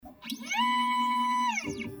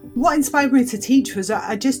What inspired me to teach was that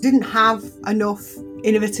I just didn't have enough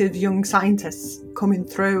innovative young scientists coming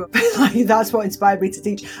through. That's what inspired me to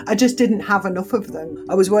teach. I just didn't have enough of them.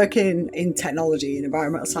 I was working in technology and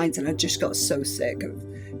environmental science, and I just got so sick of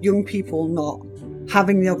young people not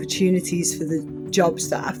having the opportunities for the jobs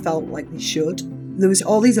that I felt like they should. There was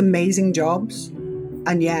all these amazing jobs,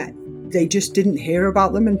 and yet they just didn't hear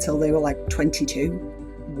about them until they were like 22.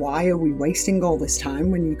 Why are we wasting all this time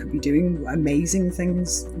when you could be doing amazing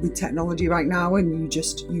things with technology right now and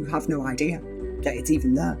you have no idea that it's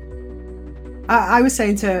even there? I was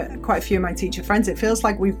saying to quite a few of my teacher friends, it feels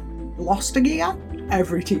like we've lost a year.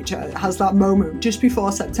 Every teacher has that moment just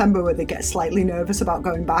before September where they get slightly nervous about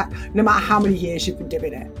going back, no matter how many years you've been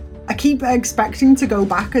doing it. I keep expecting to go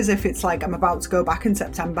back as if it's like I'm about to go back in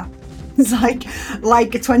September. It's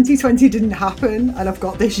like 2020 didn't happen and I've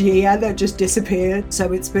got this year that just disappeared.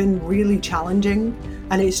 So it's been really challenging,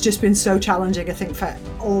 and it's just been so challenging, I think, for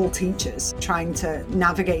all teachers trying to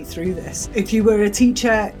navigate through this. If you were a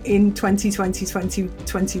teacher in 2020,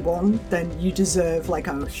 2021, then you deserve like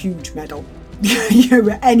a huge medal.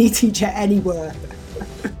 You're any teacher anywhere.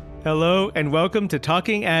 Hello and welcome to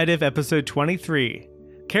Talking Additive episode 23.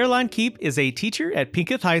 Caroline Keep is a teacher at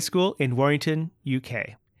Penketh High School in Warrington,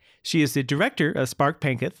 UK. She is the director of Spark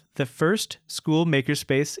Penketh, the first school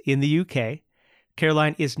makerspace in the UK.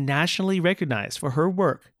 Caroline is nationally recognized for her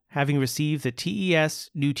work, having received the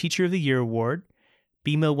TES New Teacher of the Year Award,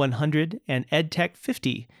 BIMA 100, and EdTech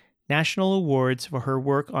 50 national awards for her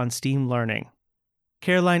work on STEAM learning.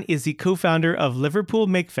 Caroline is the co-founder of Liverpool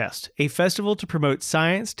Makefest, a festival to promote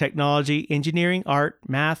science, technology, engineering, art,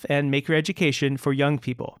 math, and maker education for young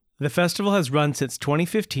people. The festival has run since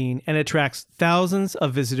 2015 and attracts thousands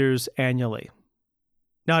of visitors annually.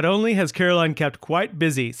 Not only has Caroline kept quite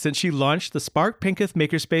busy since she launched the Spark Penketh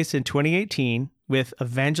Makerspace in 2018 with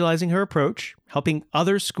evangelizing her approach, helping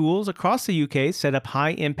other schools across the UK set up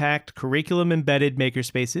high-impact, curriculum-embedded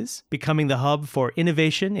makerspaces, becoming the hub for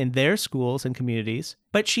innovation in their schools and communities,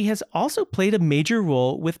 but she has also played a major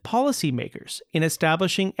role with policymakers in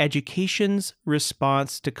establishing education's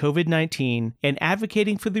response to COVID-19 and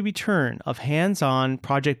advocating for the return of hands-on,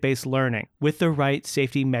 project-based learning with the right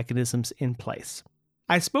safety mechanisms in place.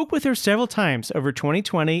 I spoke with her several times over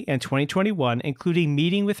 2020 and 2021, including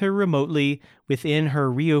meeting with her remotely within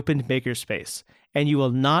her reopened makerspace, and you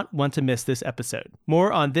will not want to miss this episode.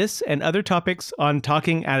 More on this and other topics on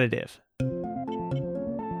Talking Additive.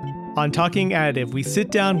 On Talking Additive, we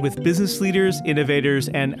sit down with business leaders, innovators,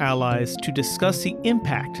 and allies to discuss the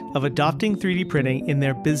impact of adopting 3D printing in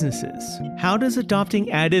their businesses. How does adopting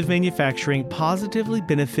additive manufacturing positively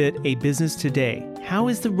benefit a business today? How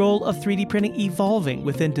is the role of 3D printing evolving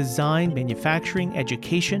within design, manufacturing,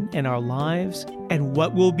 education, and our lives? And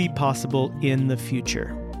what will be possible in the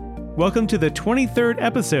future? Welcome to the 23rd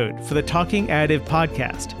episode for the Talking Additive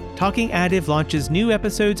podcast. Talking Additive launches new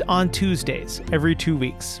episodes on Tuesdays every 2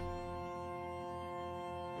 weeks.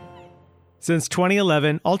 Since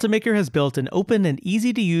 2011, Ultimaker has built an open and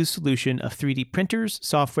easy-to-use solution of 3D printers,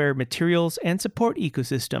 software, materials, and support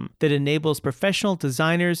ecosystem that enables professional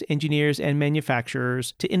designers, engineers, and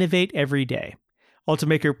manufacturers to innovate every day.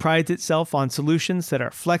 Ultimaker prides itself on solutions that are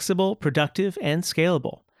flexible, productive, and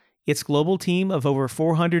scalable. Its global team of over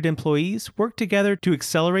 400 employees work together to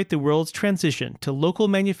accelerate the world's transition to local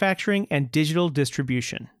manufacturing and digital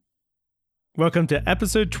distribution. Welcome to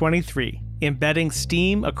episode 23, Embedding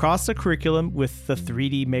STEAM Across the Curriculum with the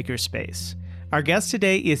 3D Makerspace. Our guest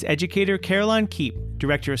today is educator Caroline Keep,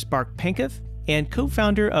 director of Spark Penketh and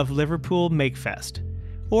co-founder of Liverpool Makefest.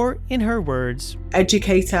 Or, in her words,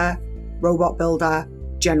 educator, robot builder,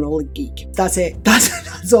 general geek. That's it.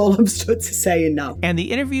 That's all I'm stood to saying now. And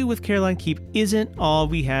the interview with Caroline Keep isn't all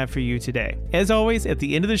we have for you today. As always, at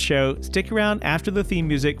the end of the show, stick around after the theme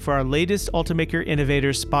music for our latest Ultimaker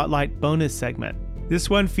Innovator Spotlight bonus segment. This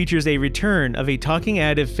one features a return of a Talking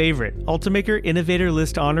Additive favorite, Ultimaker Innovator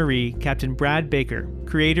List honoree, Captain Brad Baker,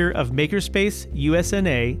 creator of Makerspace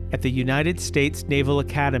USNA at the United States Naval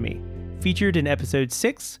Academy, featured in episode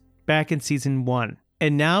 6, back in season 1.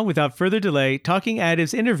 And now, without further delay, Talking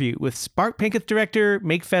Additive's interview with Spark Penketh director,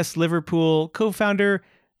 Makefest Liverpool co-founder,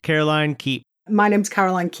 Caroline Keep. My name's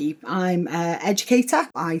Caroline Keep. I'm an educator.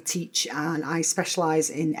 I teach and I specialise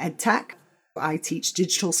in EdTech. I teach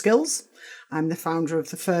digital skills. I'm the founder of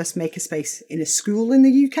the first makerspace in a school in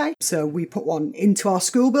the UK. So we put one into our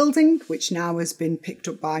school building, which now has been picked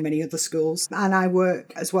up by many other schools. And I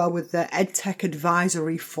work as well with the EdTech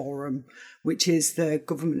Advisory Forum, which is the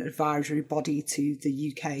government advisory body to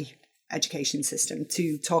the UK education system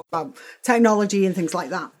to talk about technology and things like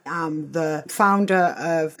that. I'm the founder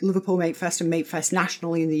of Liverpool MakeFest and MakeFest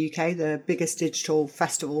nationally in the UK, the biggest digital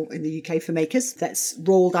festival in the UK for makers that's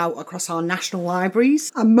rolled out across our national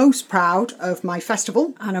libraries. I'm most proud of my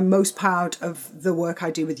festival and I'm most proud of the work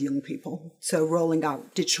I do with young people. So rolling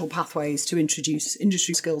out digital pathways to introduce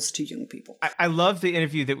industry skills to young people. I love the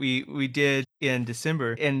interview that we did in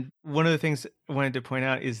December. And one of the things I wanted to point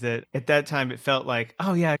out is that at that time it felt like,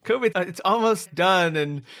 oh yeah, COVID, it's almost done.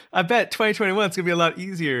 And I bet 2021 is going to be a lot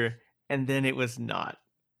easier. And then it was not.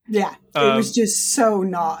 Yeah, it was just so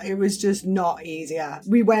not. It was just not easier.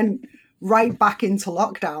 We went right back into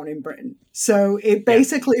lockdown in Britain. So it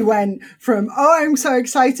basically went from, oh, I'm so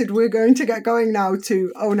excited, we're going to get going now,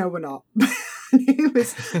 to, oh no, we're not.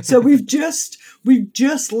 So we've just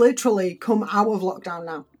literally come out of lockdown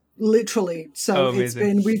now. Literally. So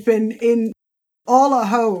we've been in all at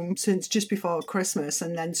home since just before Christmas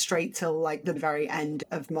and then straight till like the very end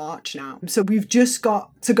of March now. So we've just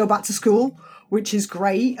got to go back to school, which is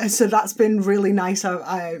great. So that's been really nice.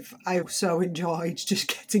 I've so enjoyed just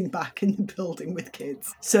getting back in the building with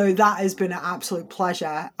kids. So that has been an absolute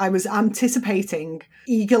pleasure. I was anticipating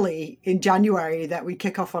eagerly in January that we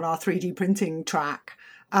kick off on our 3D printing track.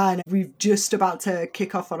 And we've just about to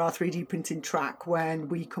kick off on our 3D printing track when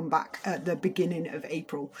we come back at the beginning of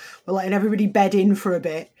April. We're letting everybody bed in for a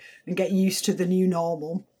bit and get used to the new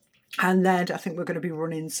normal. And then I think we're going to be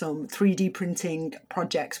running some 3D printing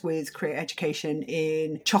projects with Create Education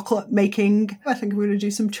in chocolate making. I think we're going to do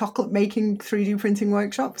some chocolate making 3D printing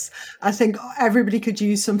workshops. I think everybody could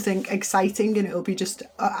use something exciting and it'll be just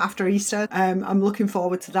after Easter. I'm looking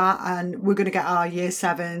forward to that. And we're going to get our year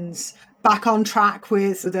 7s back on track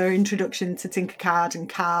with their introduction to Tinkercad and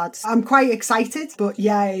cards. I'm quite excited, but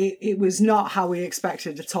yeah, it was not how we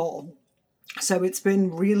expected at all. So it's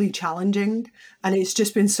been really challenging, and it's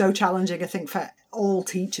just been so challenging, I think, for all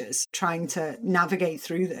teachers trying to navigate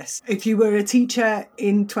through this. If you were a teacher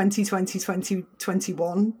in 2020,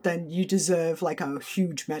 2021, then you deserve like a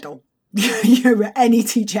huge medal. You're any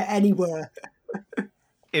teacher anywhere.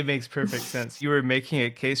 It makes perfect sense. You were making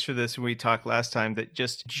a case for this when we talked last time, that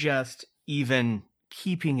just even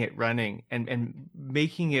keeping it running and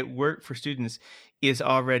making it work for students is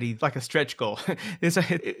already like a stretch goal.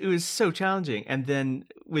 It was so challenging. And then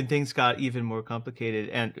when things got even more complicated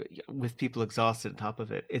and with people exhausted on top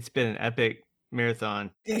of it, it's been an epic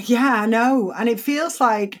marathon. Yeah, I know. And it feels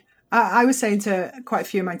like, I was saying to quite a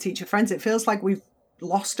few of my teacher friends, it feels like we've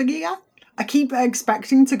lost a year. I keep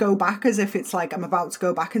expecting to go back as if it's like I'm about to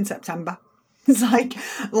go back in September. It's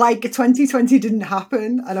like 2020 didn't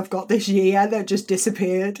happen and I've got this year that just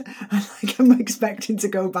disappeared. And like I'm expecting to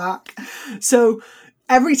go back. So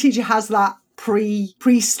every teacher has that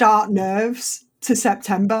pre-start nerves to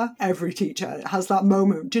September. Every teacher has that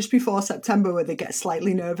moment just before September where they get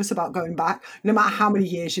slightly nervous about going back, no matter how many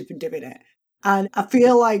years you've been doing it. And I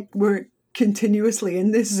feel like we're continuously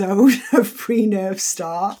in this zone of pre-nerve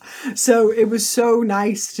start. So it was so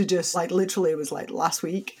nice to just literally, it was like last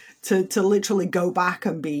week, to literally go back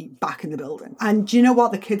and be back in the building. And do you know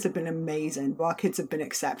what? The kids have been amazing. Our kids have been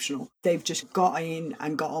exceptional. They've just got in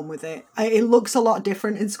and got on with it. It looks a lot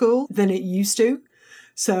different in school than it used to.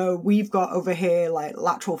 So we've got over here like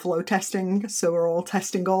lateral flow testing. So we're all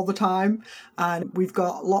testing all the time. And we've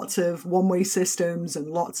got lots of one-way systems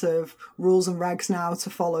and lots of rules and regs now to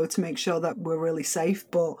follow to make sure that we're really safe.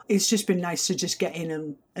 But it's just been nice to just get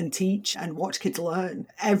in and teach and watch kids learn.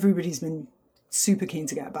 Everybody's been super keen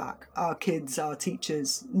to get back. Our kids, our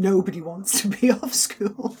teachers, nobody wants to be off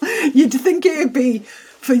school. You'd think it'd be,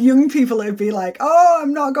 for young people, it'd be like, oh,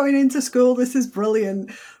 I'm not going into school, this is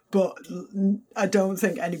brilliant. But I don't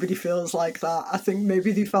think anybody feels like that. I think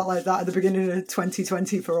maybe they felt like that at the beginning of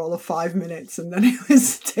 2020 for all of 5 minutes, and then it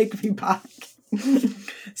was take me back.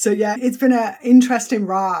 So yeah, it's been an interesting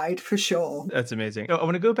ride for sure. That's amazing. I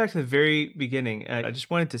want to go back to the very beginning. I just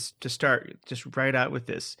wanted to start just right out with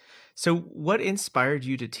this. So what inspired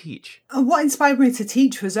you to teach? What inspired me to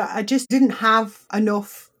teach was I just didn't have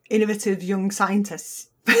enough innovative young scientists.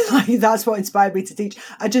 That's what inspired me to teach.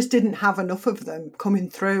 I just didn't have enough of them coming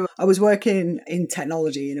through. I was working in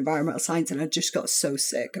technology and environmental science, and I just got so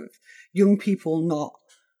sick of young people not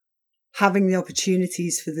having the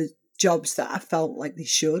opportunities for the jobs that I felt like they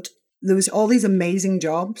should. There was all these amazing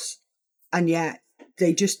jobs, and yet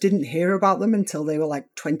they just didn't hear about them until they were like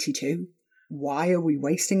 22. Why are we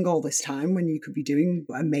wasting all this time when you could be doing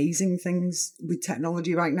amazing things with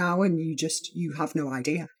technology right now and you have no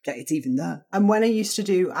idea that it's even there? And when I used to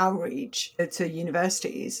do outreach to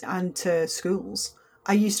universities and to schools,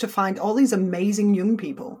 I used to find all these amazing young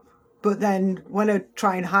people, but then when I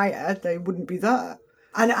try and hire, they wouldn't be there.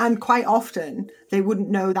 And quite often they wouldn't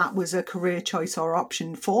know that was a career choice or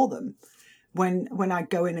option for them. When I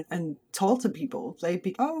go in and talk to people, they'd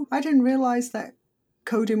be, oh, I didn't realize that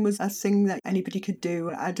coding was a thing that anybody could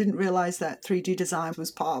do. I didn't realize that 3D design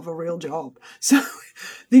was part of a real job. So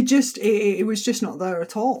it was just not there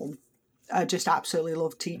at all. I just absolutely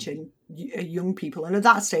loved teaching young people. And at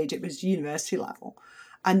that stage, it was university level.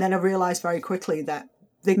 And then I realized very quickly that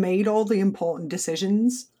they made all the important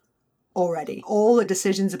decisions already. All the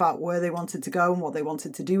decisions about where they wanted to go and what they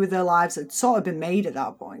wanted to do with their lives had sort of been made at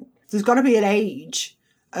that point. There's got to be an age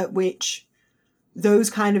at which those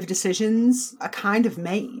kind of decisions are kind of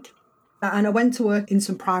made. And I went to work in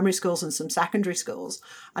some primary schools and some secondary schools,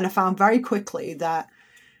 and I found very quickly that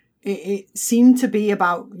it seemed to be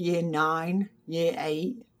about year 9, year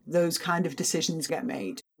 8, those kind of decisions get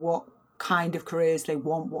made. What kind of careers they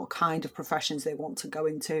want, what kind of professions they want to go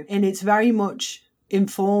into. And it's very much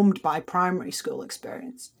informed by primary school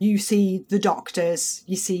experience. You see the doctors,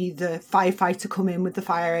 you see the firefighter come in with the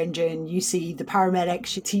fire engine, you see the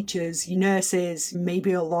paramedics, your teachers, your nurses,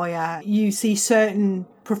 maybe a lawyer. You see certain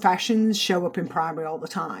professions show up in primary all the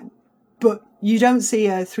time. But you don't see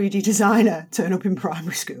a 3D designer turn up in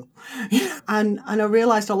primary school. And I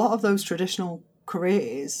realised a lot of those traditional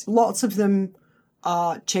careers, lots of them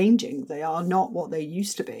are changing. They are not what they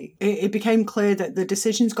used to be. It became clear that the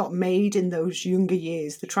decisions got made in those younger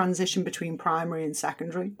years, the transition between primary and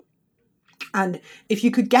secondary. And if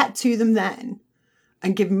you could get to them then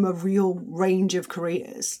and give them a real range of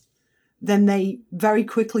careers, then they very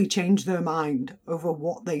quickly changed their mind over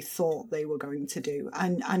what they thought they were going to do.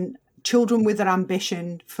 And children with an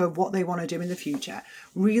ambition for what they want to do in the future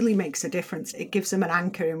really makes a difference. It gives them an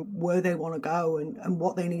anchor in where they want to go and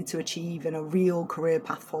what they need to achieve in a real career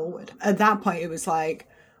path forward. At that point, it was like,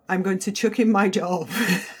 I'm going to chuck in my job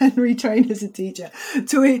and retrain as a teacher,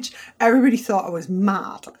 to which everybody thought I was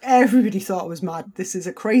mad. Everybody thought I was mad. This is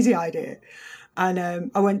a crazy idea.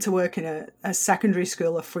 And I went to work in a secondary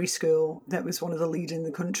school, a free school that was one of the leading in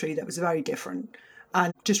the country, that was very different.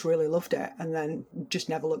 And just really loved it, and then just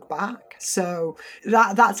never looked back. So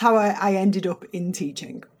that's how I ended up in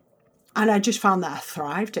teaching. And I just found that I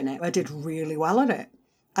thrived in it. I did really well at it.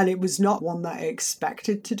 And it was not one that I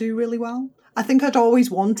expected to do really well. I think I'd always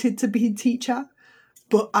wanted to be a teacher,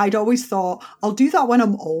 but I'd always thought, I'll do that when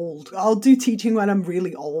I'm old. I'll do teaching when I'm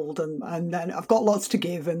really old, and then I've got lots to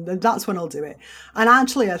give, and then that's when I'll do it. And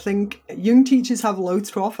actually, I think young teachers have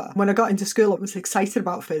loads to offer. When I got into school, I was excited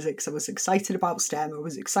about physics. I was excited about STEM. I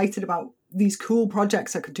was excited about these cool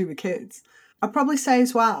projects I could do with kids. I'd probably say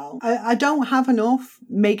as well, I don't have enough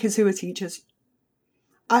makers who are teachers.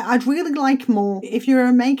 I'd really like more. If you're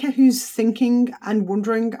a maker who's thinking and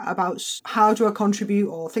wondering about how do I contribute,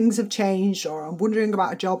 or things have changed, or I'm wondering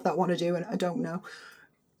about a job that I want to do and I don't know,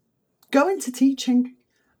 go into teaching.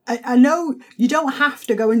 I know you don't have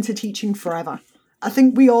to go into teaching forever. I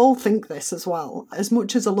think we all think this as well. As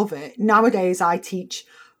much as I love it, nowadays I teach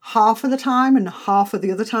half of the time, and half of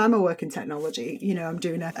the other time I work in technology. You know, I'm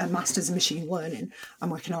doing a master's in machine learning. I'm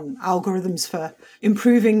working on algorithms for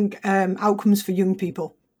improving outcomes for young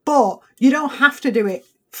people. But you don't have to do it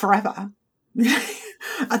forever.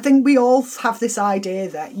 I think we all have this idea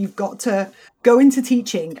that you've got to go into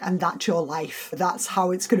teaching and that's your life. That's how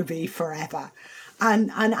it's going to be forever.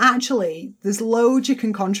 And actually, there's loads you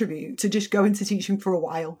can contribute to just go into teaching for a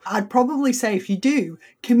while. I'd probably say if you do,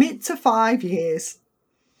 commit to 5 years.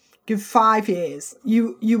 Give 5 years.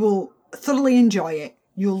 You will thoroughly enjoy it.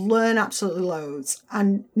 You'll learn absolutely loads.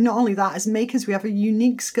 And not only that, as makers, we have a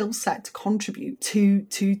unique skill set to contribute to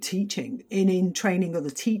teaching, in training other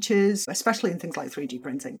teachers, especially in things like 3D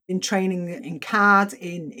printing, in training in CAD,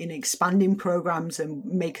 in expanding programs and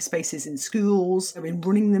makerspaces in schools, in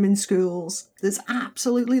running them in schools. There's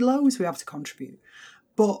absolutely loads we have to contribute.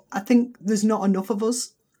 But I think there's not enough of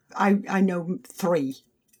us. I know 3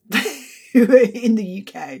 in the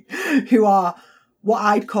UK who are what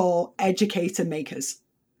I'd call educator makers.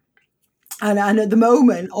 And at the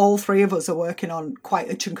moment, all 3 of us are working on quite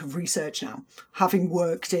a chunk of research now, having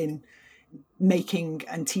worked in making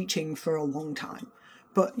and teaching for a long time.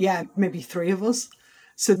 But yeah, maybe 3 of us.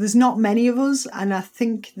 So there's not many of us. And I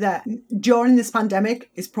think that during this pandemic,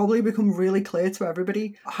 it's probably become really clear to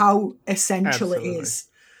everybody how essential it is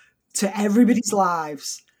to everybody's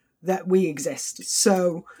lives that we exist.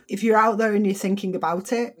 So if you're out there and you're thinking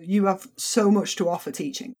about it, you have so much to offer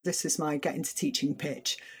teaching. This is my get into teaching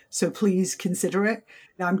pitch. So please consider it.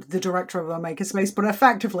 I'm the director of our makerspace, but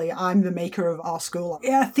effectively I'm the maker of our school.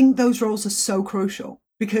 Yeah, I think those roles are so crucial,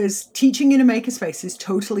 because teaching in a makerspace is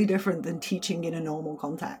totally different than teaching in a normal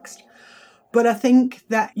context. But I think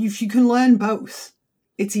that if you can learn both,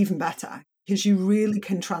 it's even better. because you really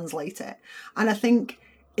can translate it. And I think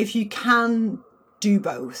if you can do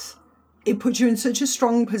both, it puts you in such a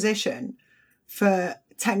strong position for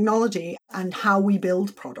technology and how we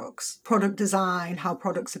build products, product design, how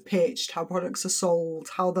products are pitched, how products are sold,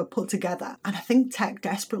 how they're put together. And I think tech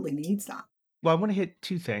desperately needs that. Well, I want to hit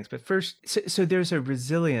two things, but first, so there's a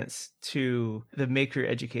resilience to the maker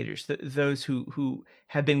educators, those who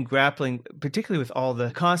have been grappling, particularly with all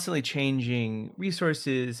the constantly changing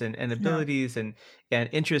resources and abilities and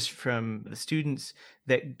interest from the students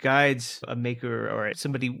that guides a maker or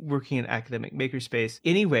somebody working in academic makerspace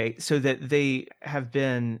anyway, so that they have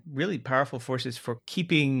been really powerful forces for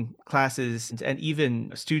keeping classes and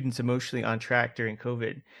even students emotionally on track during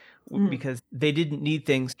COVID. Because they didn't need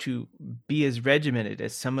things to be as regimented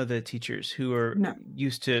as some of the teachers who are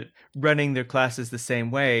used to running their classes the same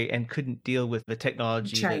way and couldn't deal with the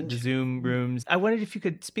technology, the Zoom rooms. I wondered if you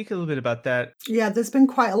could speak a little bit about that. Yeah, there's been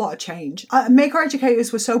quite a lot of change. Maker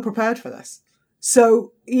educators were so prepared for this.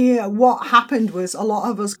 So what happened was a lot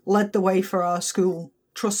of us led the way for our school.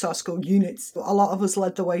 Trust our school units. A lot of us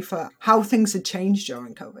led the way for how things had changed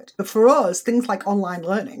during COVID. But for us, things like online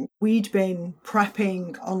learning, we'd been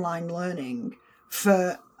prepping online learning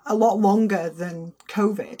for a lot longer than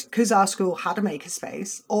COVID. Because our school had a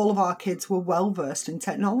makerspace, all of our kids were well versed in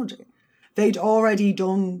technology. They'd already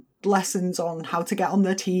done lessons on how to get on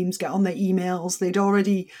their Teams, get on their emails. They'd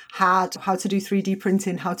already had how to do 3D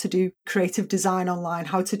printing, how to do creative design online,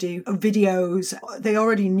 how to do videos. They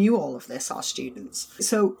already knew all of this, our students.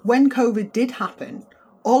 So when COVID did happen,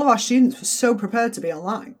 all of our students were so prepared to be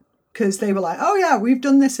online because they were like, oh yeah, we've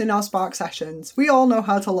done this in our Spark sessions. We all know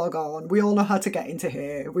how to log on. We all know how to get into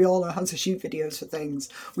here. We all know how to shoot videos for things.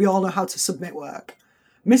 We all know how to submit work.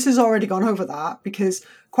 Miss has already gone over that because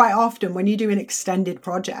quite often when you're doing extended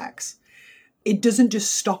projects, it doesn't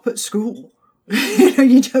just stop at school.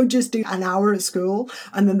 You don't just do an hour at school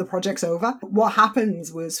and then the project's over. What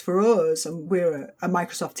happens was for us, and we're a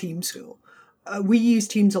Microsoft Teams school, we use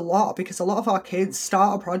Teams a lot because a lot of our kids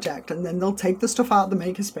start a project and then they'll take the stuff out of the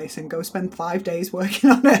makerspace and go spend 5 days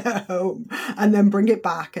working on it at home and then bring it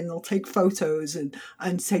back, and they'll take photos and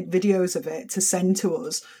take videos of it to send to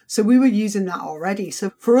us. So we were using that already.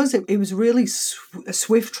 So for us, it was really a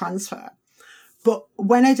swift transfer. But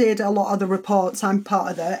when I did a lot of the reports, I'm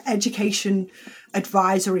part of the Education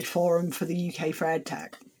Advisory Forum for the UK for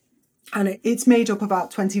EdTech. And it's made up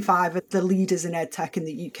about 25 of the leaders in EdTech in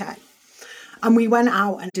the UK. And we went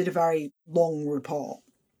out and did a very long report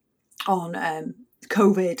on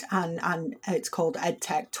COVID and it's called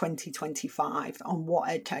EdTech 2025, on what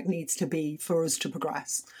EdTech needs to be for us to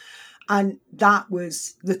progress. And that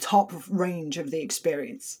was the top range of the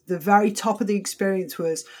experience. The very top of the experience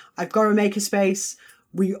was, I've got a makerspace.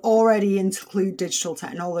 We already include digital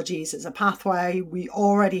technologies as a pathway. We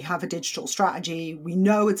already have a digital strategy. We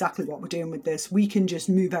know exactly what we're doing with this. We can just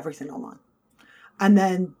move everything online. And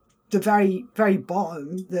then the very, very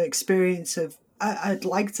bottom, the experience of, I'd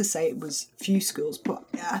like to say it was few schools, but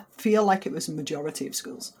I feel like it was a majority of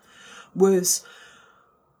schools, was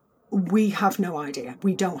we have no idea.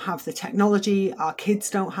 We don't have the technology. Our kids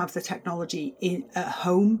don't have the technology at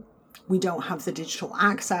home. We don't have the digital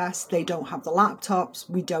access. They don't have the laptops.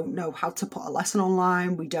 We don't know how to put a lesson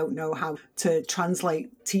online. We don't know how to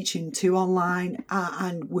translate teaching to online.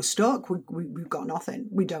 And we're stuck. We've got nothing.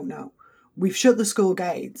 We don't know. We've shut the school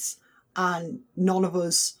gates and none of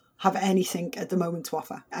us have anything at the moment to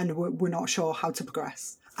offer. And we're not sure how to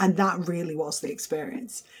progress. And that really was the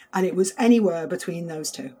experience. And it was anywhere between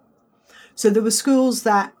those two. So there were schools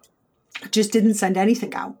that just didn't send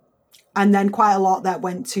anything out. And then quite a lot that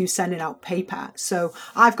went to sending out paper. So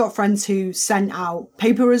I've got friends who sent out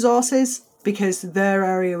paper resources because their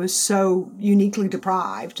area was so uniquely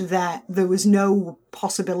deprived that there was no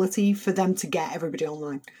possibility for them to get everybody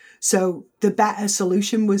online. So the better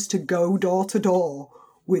solution was to go door to door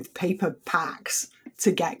with paper packs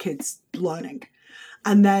to get kids learning.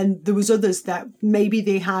 And then there was others that maybe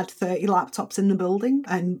they had 30 laptops in the building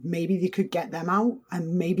and maybe they could get them out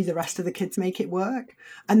and maybe the rest of the kids make it work.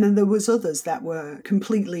 And then there was others that were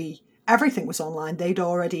completely, everything was online. They'd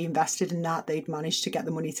already invested in that. They'd managed to get the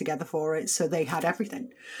money together for it. So they had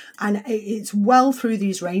everything. And it's well through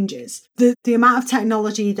these ranges. The amount of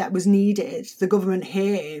technology that was needed, the government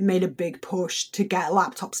here made a big push to get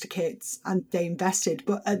laptops to kids and they invested.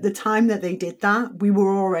 But at the time that they did that, we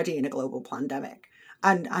were already in a global pandemic.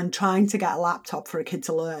 And trying to get a laptop for a kid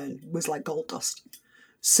to learn was like gold dust.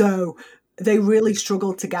 So they really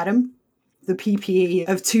struggled to get them. The PPE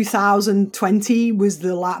of 2020 was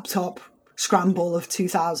the laptop scramble of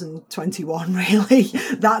 2021, really.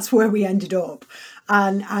 That's where we ended up.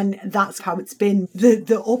 And that's how it's been.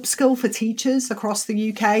 The upskill for teachers across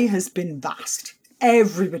the UK has been vast.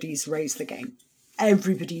 Everybody's raised the game.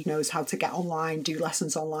 Everybody knows how to get online, do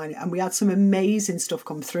lessons online. And we had some amazing stuff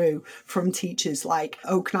come through from teachers like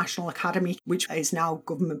Oak National Academy, which is now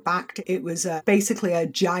government backed. It was basically a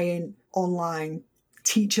giant online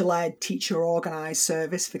teacher-led, teacher-organised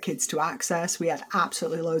service for kids to access. We had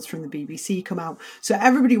absolutely loads from the BBC come out. So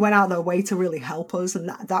everybody went out their way to really help us, and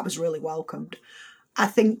that was really welcomed. I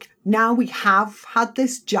think now we have had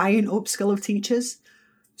this giant upskill of teachers,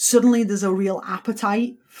 suddenly there's a real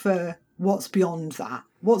appetite for what's beyond that,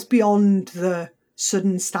 what's beyond the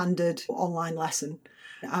sudden standard online lesson.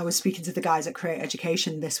 I was speaking to the guys at Create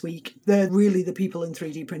Education this week. They're really the people in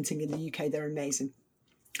 3D printing in the UK. They're amazing.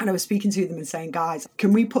 And I was speaking to them and saying, guys,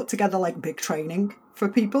 can we put together like big training for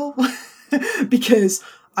people? Because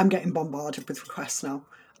I'm getting bombarded with requests now.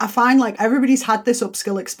 I find like everybody's had this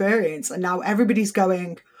upskill experience and now everybody's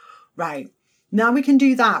going, right, now we can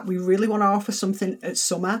do that. We really want to offer something at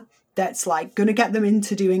summer that's like going to get them in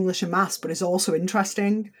to do English and maths, but is also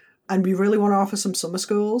interesting. And we really want to offer some summer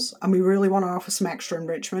schools and we really want to offer some extra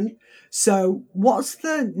enrichment. So what's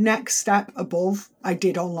the next step above? I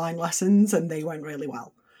did online lessons and they went really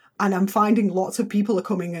well. And I'm finding lots of people are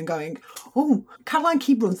coming and going, oh, Caroline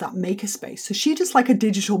Keep runs that makerspace. So she does like a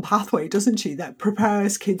digital pathway, doesn't she, that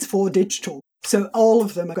prepares kids for digital. So all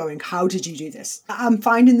of them are going, how did you do this? I'm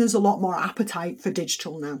finding there's a lot more appetite for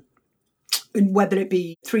digital now. And whether it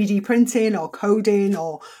be 3D printing or coding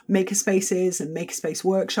or makerspaces and makerspace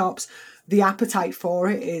workshops, the appetite for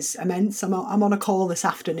it is immense. I'm on a call this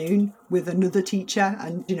afternoon with another teacher,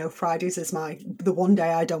 and you know, Fridays is the one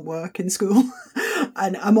day I don't work in school.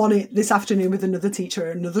 And I'm on it this afternoon with another teacher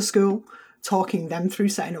at another school, talking them through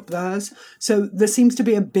setting up theirs. So there seems to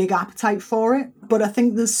be a big appetite for it, but I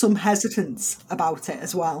think there's some hesitance about it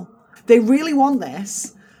as well. They really want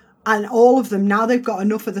this. And all of them, now they've got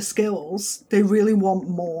enough of the skills, they really want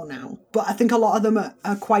more now. But I think a lot of them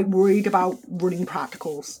are quite worried about running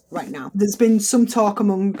practicals right now. There's been some talk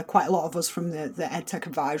among quite a lot of us from the EdTech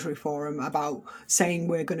Advisory Forum about saying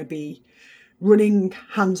we're going to be running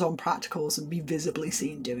hands-on practicals and be visibly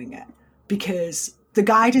seen doing it. Because the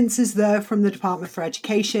guidance is there from the Department for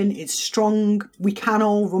Education, it's strong, we can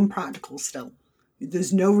all run practicals still.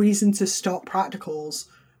 There's no reason to stop practicals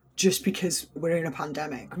just because we're in a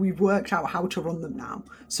pandemic. We've worked out how to run them now,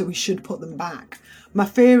 so we should put them back. My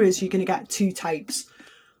fear is you're going to get two types.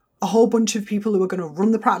 A whole bunch of people who are going to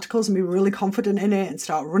run the practicals and be really confident in it and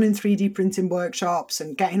start running 3D printing workshops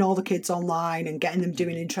and getting all the kids online and getting them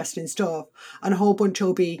doing interesting stuff. And a whole bunch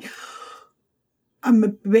will be, I'm a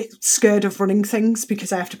bit scared of running things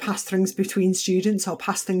because I have to pass things between students or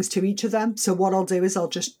pass things to each of them. So what I'll do is I'll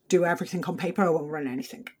just do everything on paper. I won't run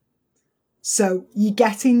anything. So you're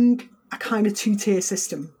getting a kind of two-tier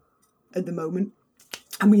system at the moment,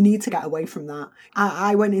 and we need to get away from that.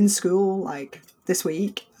 I went in school like this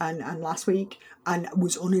week and last week and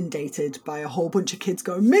was inundated by a whole bunch of kids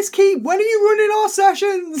going, Miss Keep, when are you running our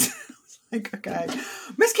sessions? Like, okay.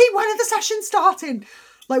 Miss Keep, when are the sessions starting?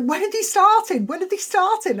 Like, when are they starting? When are they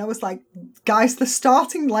starting? I was like, guys, they're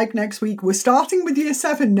starting like next week. We're starting with year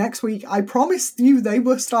 7 next week. I promised you they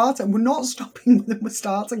were starting. We're not stopping them, we're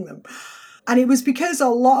starting them. And it was because a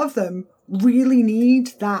lot of them really need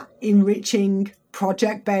that enriching,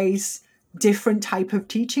 project-based, different type of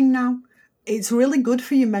teaching now. It's really good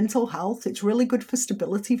for your mental health. It's really good for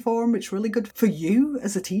stability for them. It's really good for you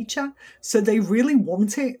as a teacher. So they really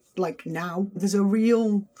want it like now. There's a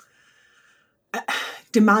real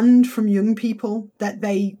demand from young people that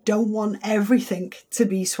they don't want everything to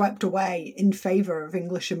be swept away in favour of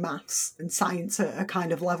English and maths and science at a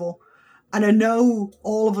kind of level. And I know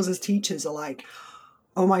all of us as teachers are like,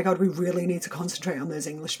 oh my God, we really need to concentrate on those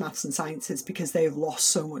English, maths and sciences because they've lost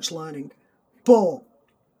so much learning. But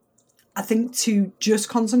I think to just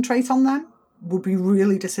concentrate on them would be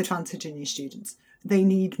really disadvantaging your students. They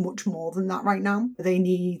need much more than that right now. They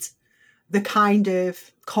need the kind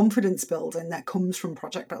of confidence building that comes from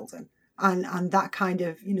project building. And that kind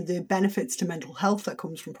of, you know, the benefits to mental health that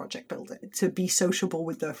comes from project building, to be sociable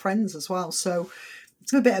with their friends as well. So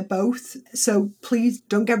it's a bit of both. So please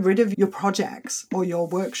don't get rid of your projects or your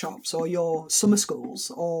workshops or your summer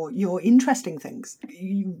schools or your interesting things.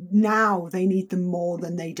 Now they need them more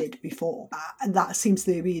than they did before. And that seems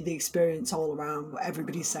to be the experience all around.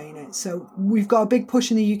 Everybody's saying it. So we've got a big push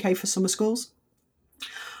in the UK for summer schools.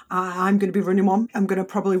 I'm going to be running one. I'm going to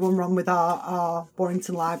probably run with our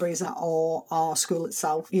Warrington Libraries or our school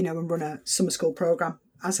itself, you know, and run a summer school programme.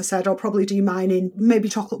 as I said, I'll probably do mine in maybe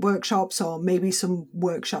chocolate workshops or maybe some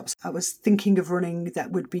workshops I was thinking of running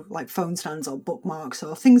that would be like phone stands or bookmarks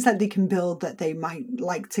or things that they can build that they might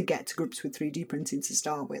like to get to grips with 3D printing to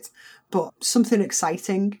start with. But something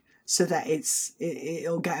exciting so that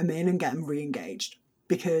it'll get them in and get them re-engaged.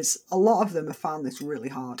 Because a lot of them have found this really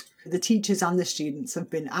hard. The teachers and the students have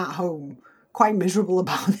been at home quite miserable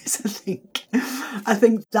about this, I think. I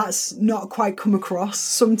think that's not quite come across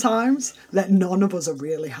sometimes, that none of us are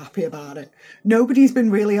really happy about it. Nobody's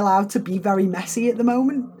been really allowed to be very messy at the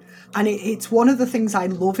moment. And it's one of the things I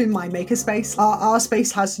love in my makerspace. Our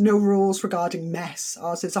space has no rules regarding mess.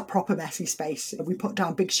 Ours is a proper messy space. We put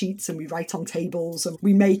down big sheets and we write on tables and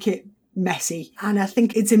we make it messy. And I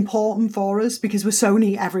think it's important for us because we're so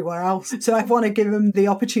neat everywhere else. So I want to give them the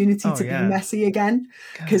opportunity to be messy again,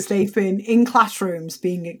 because they've been in classrooms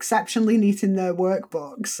being exceptionally neat in their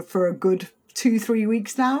workbooks for a good 2-3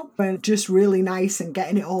 weeks now, and just really nice and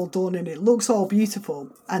getting it all done and it looks all beautiful.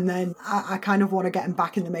 And then I kind of want to get them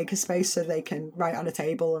back in the makerspace so they can write on a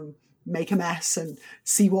table and make a mess and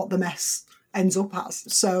see what the mess ends up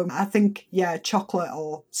as. So I think, chocolate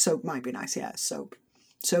or soap might be nice.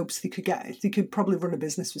 Soaps, they could probably run a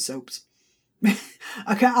business with soaps.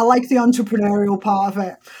 I like the entrepreneurial part of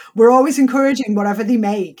it. We're always encouraging whatever they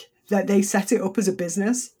make, that they set it up as a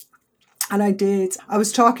business. And I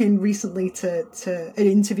was talking recently to an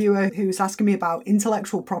interviewer who was asking me about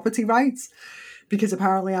intellectual property rights, because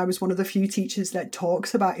apparently I was one of the few teachers that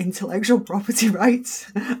talks about intellectual property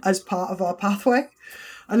rights as part of our pathway.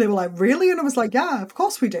 And they were like, really? And I was like, yeah, of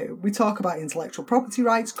course we do. We talk about intellectual property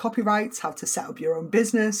rights, copyrights, how to set up your own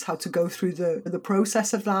business, how to go through the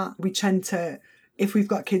process of that. We tend to, if we've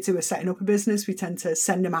got kids who are setting up a business, we tend to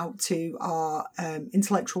send them out to our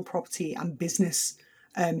intellectual property and business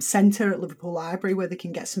centre at Liverpool Library, where they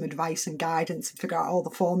can get some advice and guidance and figure out all the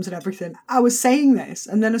forms and everything. I was saying this,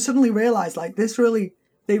 and then I suddenly realised, like,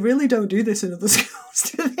 they really don't do this in other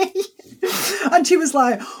schools, do they? And she was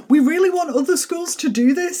like, we really want other schools to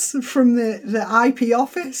do this from the IP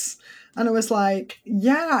office. And I was like,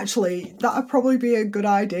 yeah, actually, that would probably be a good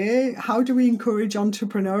idea. How do we encourage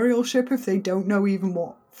entrepreneurship if they don't know even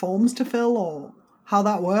what forms to fill or how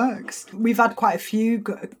that works? We've had quite a few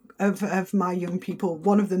of my young people.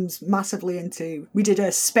 One of them's massively into, we did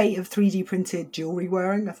a spate of 3D printed jewellery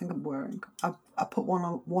wearing. I think I'm wearing. I put one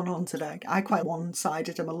on today. I quite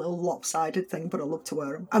one-sided. I'm a little lopsided thing, but I love to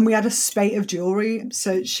wear them. And we had a spate of jewellery.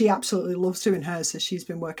 So she absolutely loves doing hers. So she's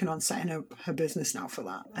been working on setting up her business now for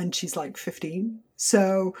that. And she's like 15.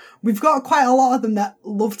 So we've got quite a lot of them that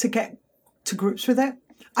love to get to grips with it.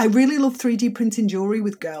 I really love 3D printing jewellery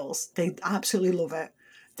with girls. They absolutely love it.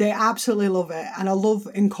 They absolutely love it. And I love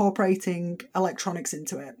incorporating electronics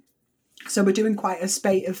into it. So we're doing quite a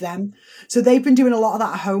spate of them. So they've been doing a lot of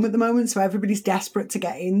that at home at the moment. So everybody's desperate to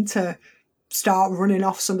get in to start running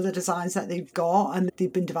off some of the designs that they've got and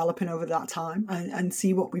they've been developing over that time and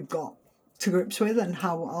see what we've got to grips with and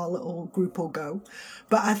how our little group will go.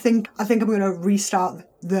 But I think I'm going to restart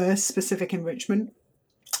the specific enrichment,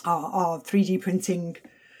 our 3D printing.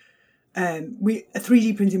 A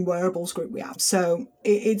 3D printing wearables group we have. So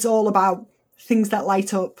it's all about things that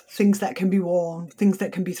light up, things that can be worn, things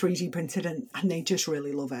that can be 3D printed, and they just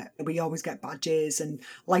really love it. We always get badges and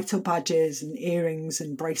light up badges and earrings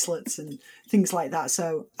and bracelets and things like that.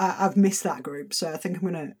 So I've missed that group. So I think I'm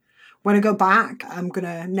going to, when I go back,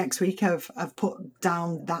 next week I've put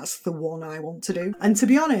down that's the one I want to do. And to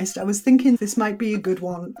be honest, I was thinking this might be a good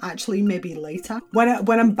one actually maybe later.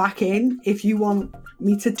 When I'm back in, if you want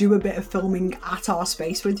me to do a bit of filming at our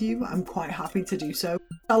space with you, I'm quite happy to do so.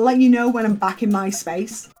 I'll let you know when I'm back in my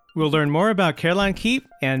space. We'll learn more about Caroline Keep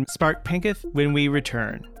and Spark Penketh when we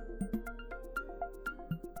return.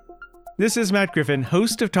 This is Matt Griffin,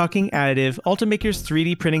 host of Talking Additive, Ultimaker's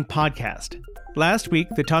 3D printing podcast. Last week,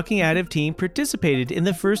 the Talking Additive team participated in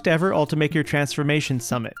the first ever Ultimaker Transformation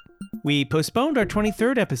Summit. We postponed our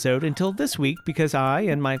 23rd episode until this week because I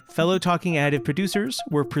and my fellow Talking Additive producers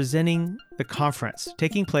were presenting the conference,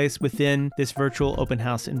 taking place within this virtual open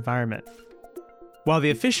house environment. While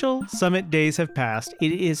the official summit days have passed,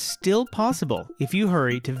 it is still possible, if you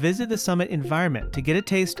hurry, to visit the summit environment to get a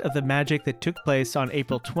taste of the magic that took place on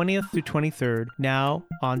April 20th through 23rd, now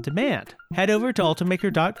on demand. Head over to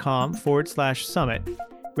ultimaker.com/summit,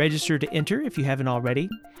 register to enter if you haven't already,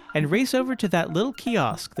 and race over to that little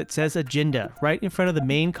kiosk that says Agenda right in front of the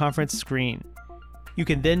main conference screen. You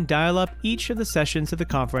can then dial up each of the sessions of the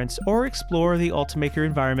conference or explore the Ultimaker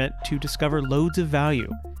environment to discover loads of value,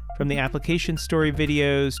 from the application story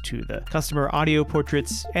videos to the customer audio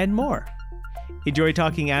portraits and more. Enjoy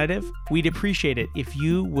Talking Additive? We'd appreciate it if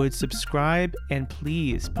you would subscribe and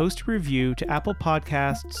please post a review to Apple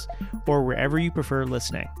Podcasts or wherever you prefer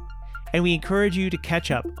listening. And we encourage you to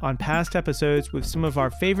catch up on past episodes with some of our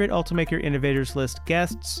favorite Ultimaker Innovators List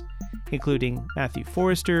guests, including Matthew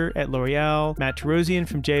Forrester at L'Oreal, Matt Tarosian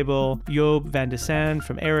from Jabil, Job van de Sande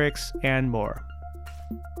from Erics, and more.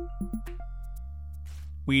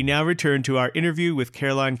 We now return to our interview with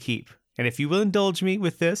Caroline Keep. And if you will indulge me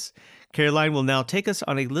with this, Caroline will now take us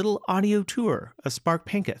on a little audio tour of Spark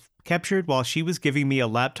Penketh, captured while she was giving me a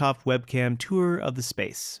laptop webcam tour of the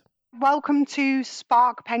space. Welcome to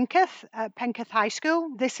Spark Penketh at Penketh High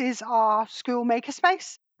School. This is our school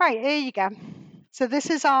makerspace. Right, here you go. So this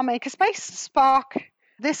is our makerspace, Spark.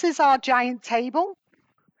 This is our giant table.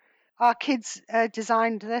 Our kids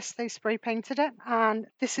designed this, they spray painted it. And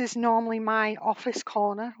this is normally my office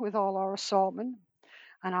corner with all our assortment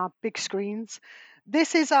and our big screens.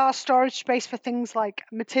 This is our storage space for things like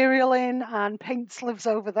material in, and paints lives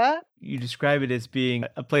over there. You describe it as being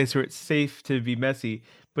a place where it's safe to be messy,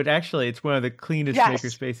 but actually it's one of the cleanest Yes.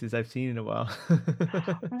 maker spaces I've seen in a while.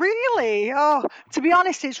 Really? Oh, to be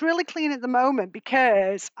honest, it's really clean at the moment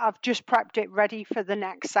because I've just prepped it ready for the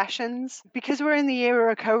next sessions. Because we're in the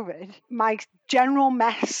era of COVID, my general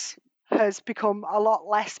mess has become a lot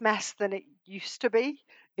less mess than it used to be.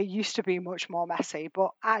 It used to be much more messy,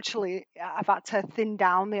 but actually I've had to thin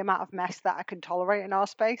down the amount of mess that I can tolerate in our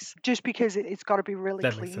space just because it's got to be really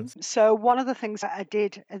That makes clean. sense. So one of the things that I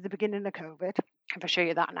did at the beginning of COVID, if I show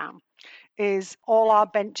you that now, is all our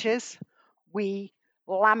benches we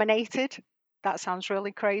laminated. That sounds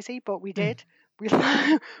really crazy, but we did.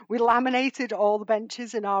 We laminated all the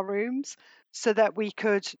benches in our rooms so that we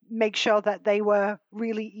could make sure that they were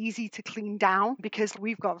really easy to clean down, because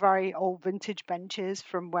we've got very old vintage benches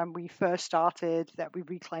from when we first started that we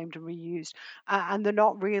reclaimed and reused, and they're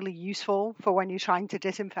not really useful for when you're trying to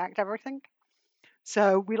disinfect everything.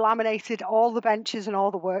 So we laminated all the benches and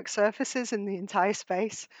all the work surfaces in the entire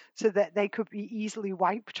space so that they could be easily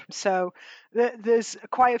wiped. So there's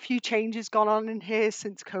quite a few changes gone on in here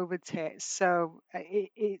since COVID's hit. So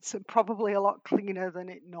it's probably a lot cleaner than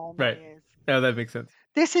it normally is. Oh, that makes sense.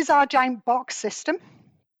 This is our giant box system,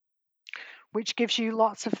 which gives you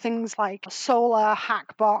lots of things like solar,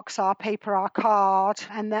 hack box, our paper, our card,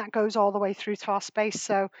 and that goes all the way through to our space.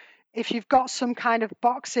 So if you've got some kind of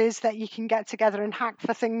boxes that you can get together and hack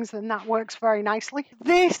for things, then that works very nicely.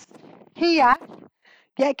 This here,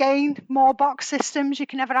 yet again, more box systems. You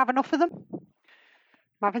can never have enough of them. I'm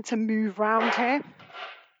having to move around here.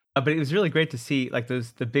 But it was really great to see like the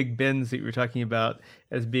big bins that you were talking about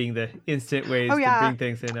as being the instant ways to bring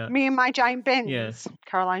things in. Me and my giant bins. Yeah.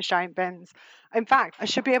 Caroline's giant bins. In fact, I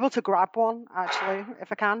should be able to grab one, actually,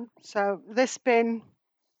 if I can. So this bin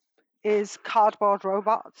is cardboard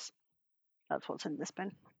robots. That's what's in this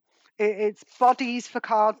bin. It's bodies for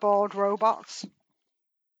cardboard robots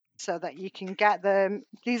so that you can get them.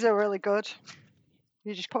 These are really good.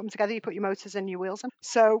 You just put them together, you put your motors and your wheels in.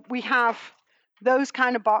 So we have those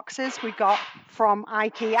kind of boxes we got from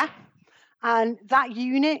IKEA. And that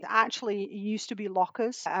unit actually used to be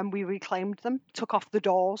lockers, and we reclaimed them, took off the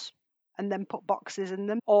doors, and then put boxes in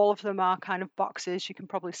them. All of them are kind of boxes. You can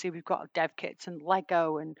probably see we've got dev kits and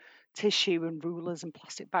Lego and tissue and rulers and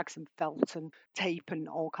plastic bags and felt and tape and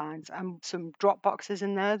all kinds, and some drop boxes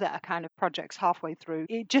in there that are kind of projects halfway through.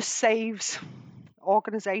 It just saves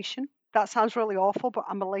organization. That sounds really awful, but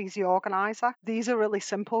I'm a lazy organizer. These are really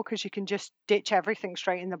simple because you can just ditch everything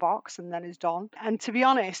straight in the box and then it's done. And to be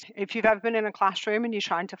honest, if you've ever been in a classroom and you're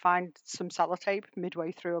trying to find some sellotape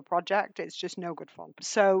midway through a project, it's just no good fun.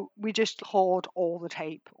 So we just hoard all the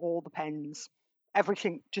tape, all the pens,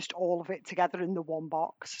 everything, just all of it together in the one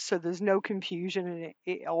box. So there's no confusion and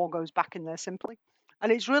it all goes back in there simply.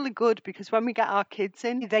 And it's really good because when we get our kids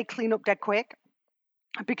in, they clean up dead quick.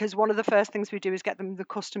 Because one of the first things we do is get them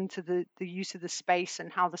accustomed to the use of the space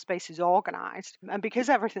and how the space is organized. And because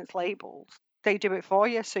everything's labeled, they do it for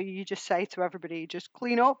you. So you just say to everybody, just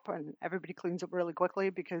clean up, and everybody cleans up really quickly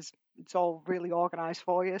because it's all really organized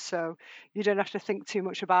for you. So you don't have to think too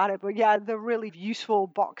much about it. But yeah, they're really useful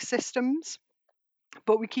box systems.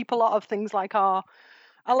 But we keep a lot of things like our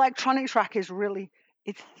electronics rack is really,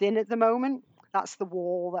 it's thin at the moment. That's the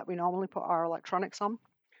wall that we normally put our electronics on.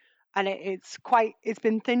 And it's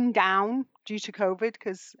been thinned down due to COVID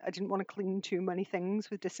because I didn't want to clean too many things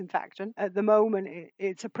with disinfectant. At the moment,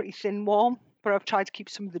 it's a pretty thin wall, but I've tried to keep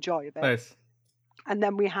some of the joy of it. Nice. And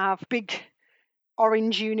then we have big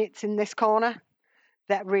orange units in this corner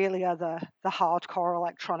that really are the hardcore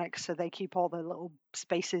electronics. So they keep all the little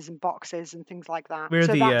spaces and boxes and things like that. Where are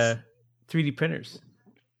so the 3D printers?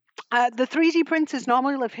 The 3D printers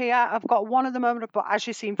normally live here. I've got one at the moment, but as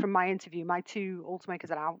you've seen from my interview, my two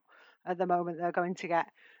Ultimakers are out at the moment. They're going to get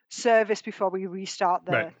service before we restart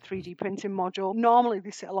the Right. 3D printing module. Normally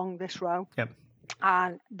they sit along this row, Yep.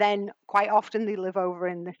 and then quite often they live over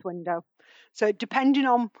in this window. So depending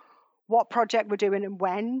on what project we're doing and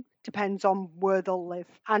when depends on where they'll live.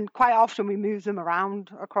 And quite often we move them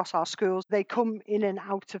around across our schools. They come in and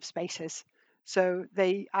out of spaces. So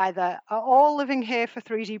they either are all living here for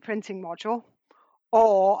 3D printing module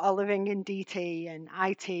or are living in DT and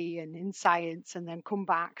IT and in science and then come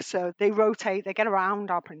back. So they rotate, they get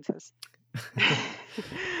around our printers.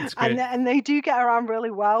 That's and, great. and they do get around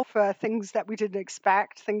really well for things that we didn't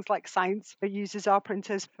expect. Things like science uses our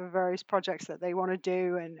printers for various projects that they want to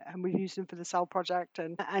do, and we've used them for the cell project,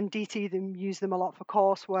 and DT them use them a lot for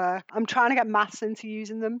coursework. I'm trying to get maths into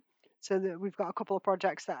using them, so that we've got a couple of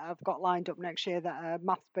projects that I've got lined up next year that are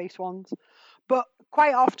maths-based ones. But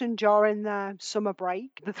quite often during the summer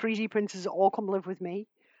break, the 3D printers all come live with me.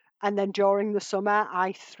 And then during the summer,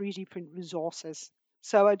 I 3D print resources.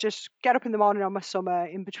 So I just get up in the morning on my summer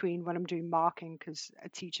in between when I'm doing marking, because a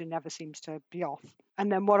teacher never seems to be off.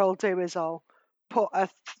 And then what I'll do is I'll put a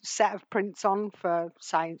set of prints on for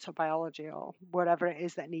science or biology or whatever it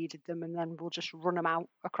is that needed them, and then we'll just run them out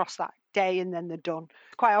across that day, and then they're done.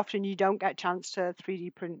 Quite often you don't get a chance to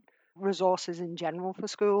 3D print resources in general for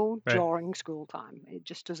school Right. during school time. It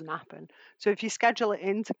just doesn't happen. So if you schedule it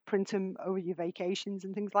in to print them over your vacations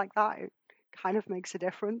and things like that, it kind of makes a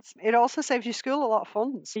difference. It also saves your school a lot of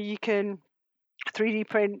funds. You can 3D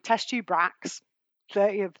print test tube racks,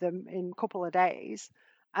 30 of them in a couple of days,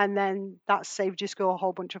 and then that saved your school a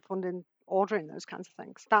whole bunch of funding ordering those kinds of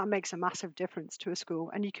things. That makes a massive difference to a school,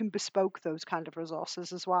 and you can bespoke those kind of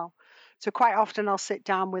resources as well. So quite often I'll sit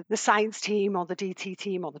down with the science team or the DT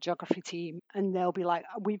team or the geography team, and they'll be like,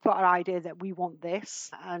 we've got an idea that we want this,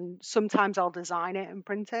 and sometimes I'll design it and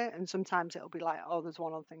print it, and sometimes it'll be like, oh, there's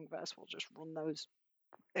one other thing first, we'll just run those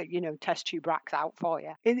test tube racks out for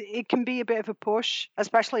you. It can be a bit of a push,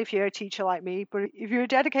 especially if you're a teacher like me. But if you're a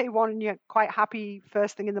dedicated one and you're quite happy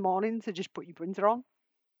first thing in the morning to just put your printer on,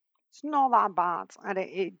 it's not that bad. And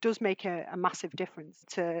it does make a massive difference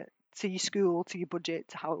to your school, to your budget,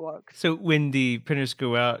 to how it works. So when the printers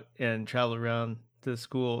go out and travel around the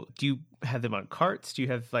school, do you have them on carts? Do you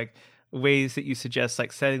have like ways that you suggest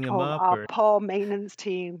like setting them up? Our poor maintenance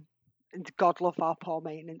team, God love our poor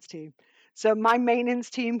maintenance team. So my maintenance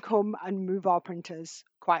team come and move our printers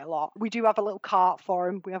quite a lot. We do have a little cart for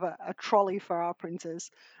them. We have a trolley for our printers,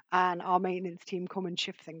 and our maintenance team come and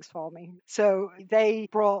shift things for me. So they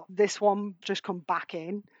brought this one just come back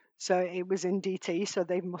in. So it was in DT, so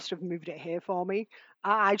they must have moved it here for me.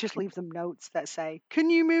 I just leave them notes that say, can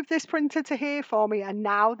you move this printer to here for me? And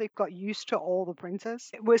now they've got used to all the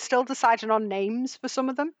printers. We're still deciding on names for some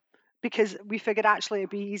of them, because we figured actually it'd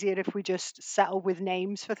be easier if we just settle with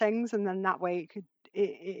names for things, and then that way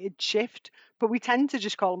it'd shift. But we tend to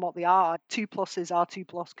just call them what they are. 2+ is our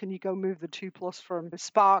 2+. Can you go move the 2+ from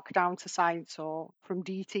Spark down to Science, or from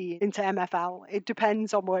DT into MFL? It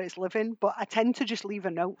depends on where it's living, but I tend to just leave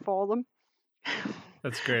a note for them.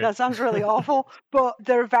 That's great. That sounds really awful, but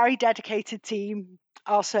they're a very dedicated team,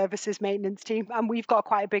 our services maintenance team, and we've got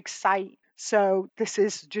quite a big site. So this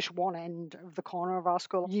is just one end of the corner of our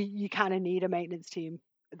school. You kind of need a maintenance team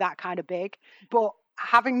that kind of big. But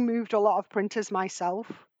having moved a lot of printers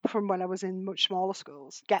myself from when I was in much smaller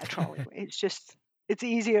schools, get a trolley. It's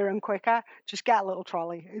easier and quicker. Just get a little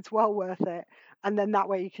trolley. It's well worth it. And then that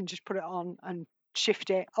way you can just put it on and shift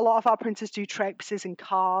it. A lot of our printers do traipses in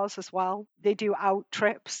cars as well. They do out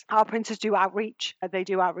trips. Our printers do outreach. They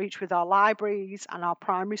do outreach with our libraries and our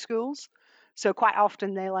primary schools. So quite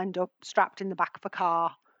often they'll end up strapped in the back of a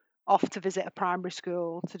car, off to visit a primary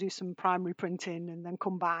school to do some primary printing, and then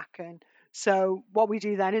come back. And so what we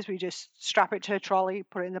do then is we just strap it to a trolley,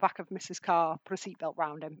 put it in the back of Mrs. Car, put a seatbelt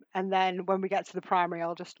round him. And then when we get to the primary,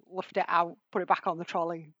 I'll just lift it out, put it back on the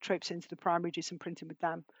trolley, traipse into the primary, do some printing with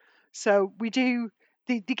them. So we do,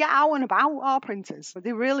 they get out and about, our printers.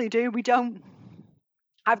 They really do.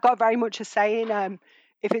 I've got very much a saying,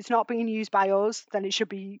 if it's not being used by us, then it should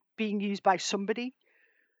be being used by somebody.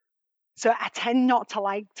 So I tend not to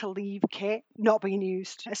like to leave kit not being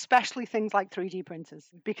used, especially things like 3D printers,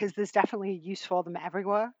 because there's definitely a use for them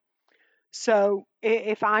everywhere. So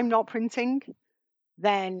if I'm not printing,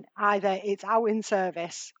 then either it's out in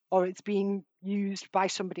service or it's being used by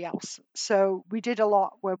somebody else. So we did a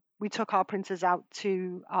lot where we took our printers out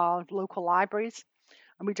to our local libraries,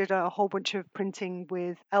 and we did a whole bunch of printing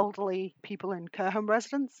with elderly people in care home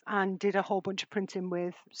residents, and did a whole bunch of printing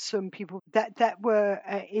with some people that were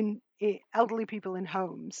elderly people in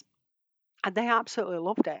homes. And they absolutely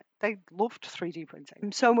loved it. They loved 3D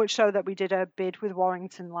printing. So much so that we did a bid with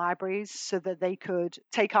Warrington Libraries so that they could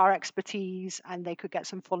take our expertise and they could get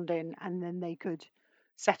some funding, and then they could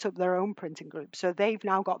set up their own printing group. So they've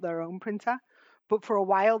now got their own printer. But for a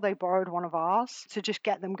while, they borrowed one of ours to just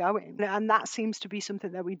get them going. And that seems to be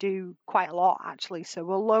something that we do quite a lot, actually. So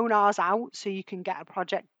we'll loan ours out so you can get a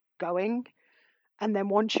project going. And then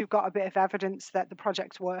once you've got a bit of evidence that the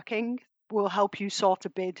project's working, we'll help you sort a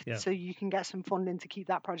bid so you can get some funding to keep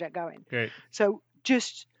that project going. Great. So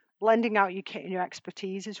just lending out your kit and your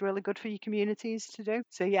expertise is really good for your communities to do.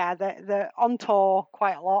 So yeah, they're on tour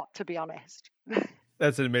quite a lot, to be honest.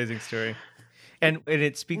 That's an amazing story. And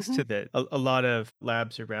it speaks to that a lot of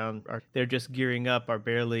labs around they're just gearing up, are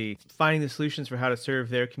barely finding the solutions for how to serve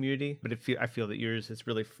their community. But I feel that yours has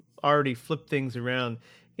really already flipped things around.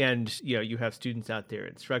 And you have students out there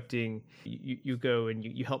instructing. You go and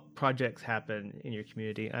you help projects happen in your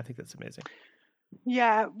community. I think that's amazing.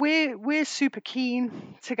 Yeah, we're super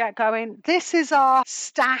keen to get going. This is our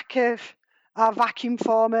stack of our vacuum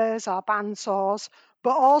formers, our bandsaws,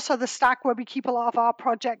 but also the stack where we keep a lot of our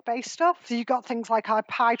project-based stuff. So you've got things like our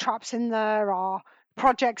pie traps in there, our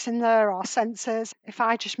projects in there, our sensors. If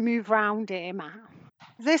I just move around here, Matt.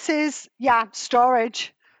 This is,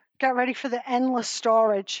 storage. Get ready for the endless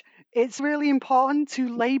storage. It's really important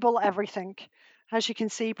to label everything. As you can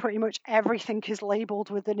see, pretty much everything is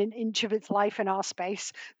labeled within an inch of its life in our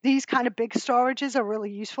space. These kind of big storages are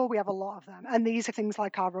really useful. We have a lot of them. And these are things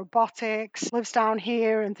like our robotics lives down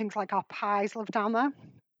here, and things like our pies live down there.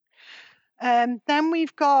 Then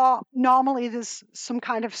we've got, normally there's some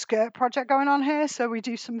kind of skirt project going on here. So we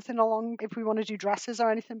do something along if we want to do dresses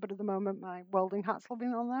or anything. But at the moment, my welding hat's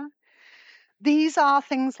living on there. These are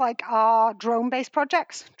things like our drone-based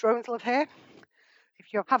projects. Drones live here.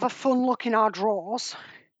 If you have a fun look in our drawers,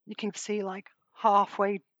 you can see like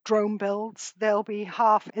halfway drone builds. They'll be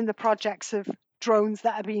half in the projects of drones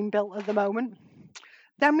that are being built at the moment.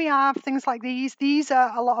 Then we have things like these. These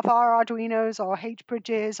are a lot of our Arduinos or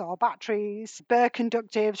H-bridges or batteries, Burr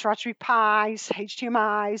conductives, Raspberry Pis,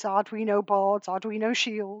 HDMIs, Arduino boards, Arduino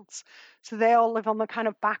shields. So they all live on the kind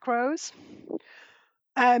of back rows.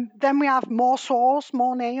 Then we have more saws,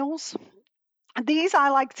 more nails. And these I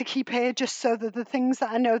like to keep here just so that the things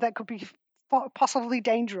that I know that could be possibly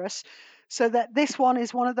dangerous. So that this one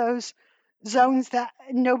is one of those zones that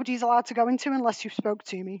nobody's allowed to go into unless you spoke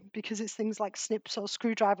to me, because it's things like snips or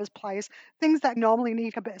screwdrivers, pliers, things that normally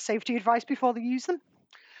need a bit of safety advice before they use them.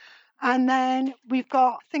 And then we've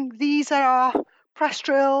got, I think these are our press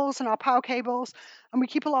drills and our power cables, and we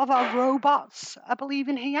keep a lot of our robots, I believe,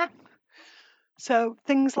 in here. So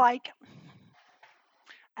things like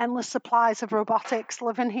endless supplies of robotics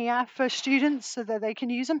live in here for students so that they can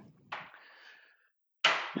use them.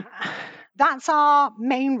 That's our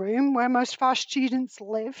main room where most of our students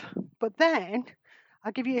live. But then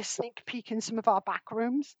I'll give you a sneak peek in some of our back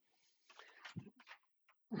rooms.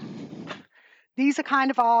 These are kind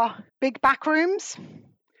of our big back rooms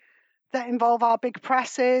that involve our big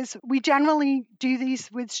presses. We generally do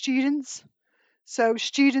these with students. So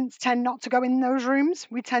students tend not to go in those rooms.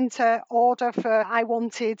 We tend to order for, I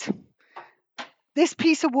wanted this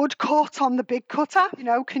piece of wood cut on the big cutter.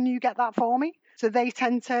 Can you get that for me? So they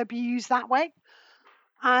tend to be used that way.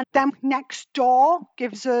 And then next door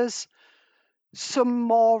gives us some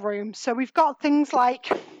more room. So we've got things like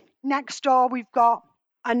next door, we've got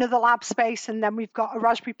another lab space, and then we've got a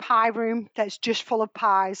Raspberry Pi room that's just full of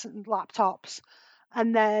pies and laptops.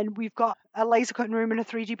 And then we've got a laser cutting room and a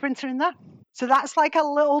 3D printer in there. So that's like a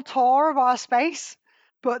little tour of our space,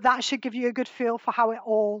 but that should give you a good feel for how it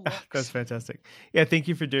all looks. That's fantastic. Yeah, thank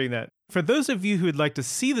you for doing that. For those of you who would like to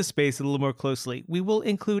see the space a little more closely, we will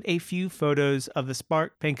include a few photos of the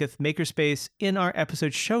Spark Pankoth Makerspace in our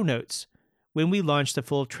episode show notes when we launch the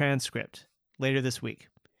full transcript later this week.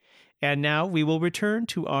 And now we will return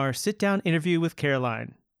to our sit-down interview with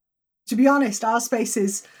Caroline. To be honest, our space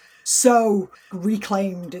is so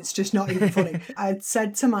reclaimed, it's just not even funny. I'd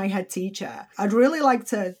said to my head teacher, I'd really like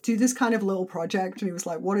to do this kind of little project. And he was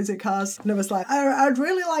like, what is it, Kaz? And I was like, I'd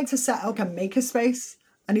really like to set up a makerspace.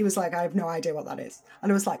 And he was like, I have no idea what that is.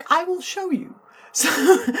 And I was like, I will show you. So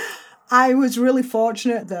I was really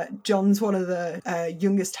fortunate that John's one of the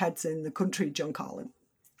youngest heads in the country, John Carlin,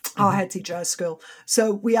 our head teacher at school.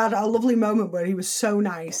 So we had a lovely moment where he was so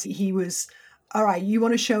nice. He was, all right, you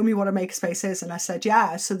want to show me what a makerspace is? And I said,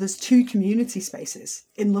 yeah. So there's 2 community spaces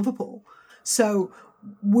in Liverpool. So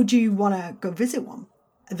would you want to go visit one?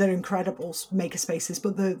 They're incredible makerspaces,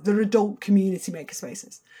 but they're adult community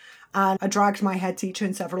makerspaces. And I dragged my head teacher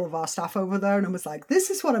and several of our staff over there and I was like, this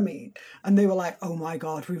is what I mean. And they were like, oh my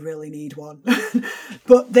God, we really need one.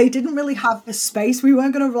 But they didn't really have the space. We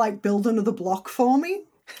weren't going to like build another block for me.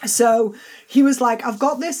 So he was like, I've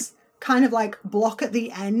got this kind of like block at the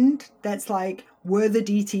end that's like where the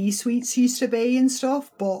DT suites used to be and stuff.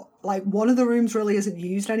 But like one of the rooms really isn't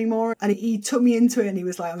used anymore. And he took me into it and he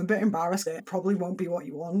was like, I'm a bit embarrassed. It probably won't be what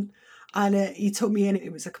you want. And he took me in.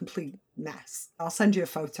 It was a complete mess. I'll send you a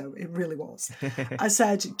photo. It really was. I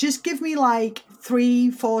said, just give me like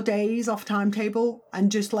 3-4 days off timetable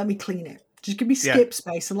and just let me clean it. Just give me skip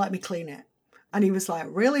space and let me clean it. And he was like,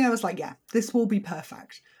 really? I was like, yeah, this will be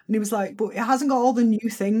perfect. And he was like, but it hasn't got all the new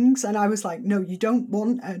things. And I was like, no, you don't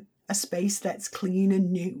want a space that's clean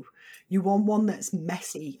and new. You want one that's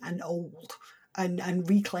messy and old and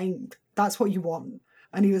reclaimed. That's what you want.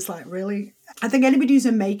 And he was like, really? I think anybody who's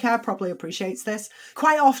a maker probably appreciates this.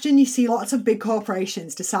 Quite often you see lots of big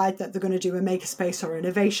corporations decide that they're going to do a makerspace or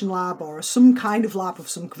innovation lab or some kind of lab of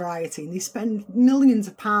some variety. And they spend millions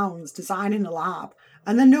of pounds designing a lab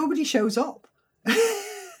and then nobody shows up.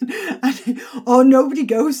 Or nobody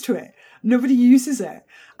goes to it. Nobody uses it.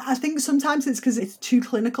 I think sometimes it's because it's too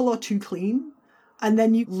clinical or too clean. And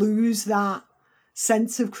then you lose that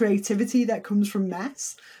sense of creativity that comes from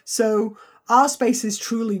mess. So our space is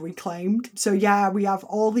truly reclaimed. So yeah, we have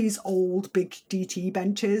all these old big DT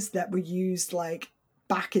benches that were used like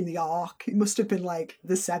back in the arc. It must have been like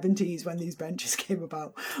the 70s when these benches came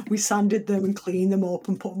about. We sanded them and cleaned them up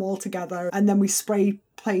and put them all together. And then we spray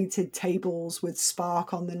painted tables with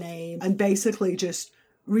Spark on the name and basically just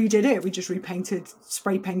redid it. We just repainted,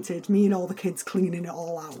 spray painted, me and all the kids cleaning it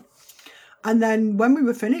all out. And then when we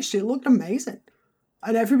were finished, it looked amazing.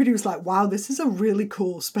 And everybody was like, wow, this is a really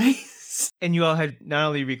cool space. And you all had not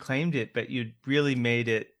only reclaimed it, but you really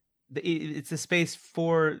made it's a space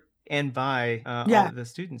for and by all of the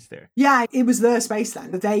students there. Yeah, it was their space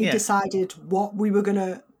then. They decided what we were going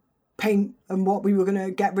to paint and what we were going to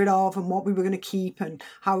get rid of and what we were going to keep and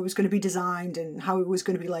how it was going to be designed and how it was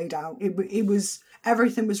going to be laid out. It was,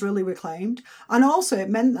 everything was really reclaimed. And also it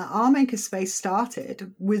meant that our makerspace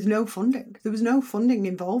started with no funding. There was no funding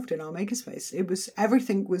involved in our makerspace.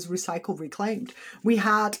 Everything was recycled, reclaimed. We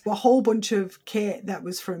had a whole bunch of kit that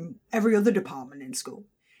was from every other department in school.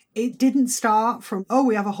 It didn't start from,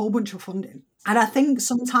 we have a whole bunch of funding. And I think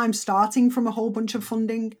sometimes starting from a whole bunch of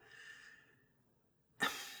funding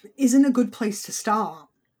isn't a good place to start.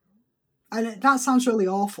 And that sounds really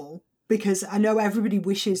awful because I know everybody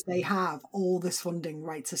wishes they have all this funding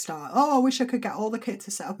right to start. I wish I could get all the kit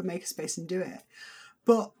to set up a makerspace and do it.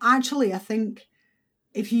 But actually, I think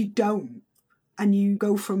if you don't, and you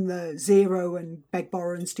go from the zero and beg,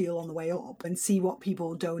 borrow and steal on the way up and see what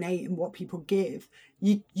people donate and what people give,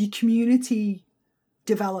 your community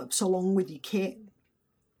develops along with your kit.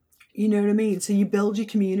 You know what I mean? So you build your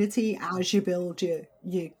community as you build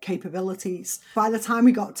your capabilities. By the time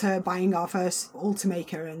we got to buying our first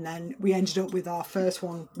Ultimaker and then we ended up with our first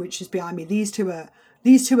one, which is behind me, these two are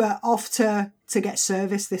off to get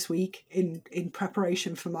service this week in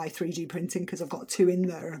preparation for my 3D printing because I've got two in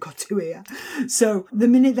there and I've got two here. So the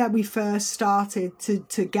minute that we first started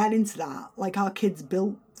to get into that, like our kids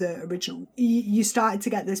built the original, you started to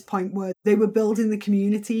get this point where they were building the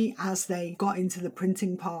community as they got into the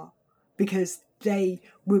printing part because they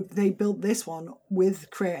built this one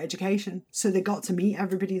with Create Education. So they got to meet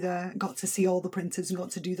everybody there, got to see all the printers and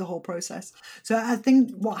got to do the whole process. So I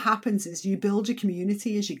think what happens is you build your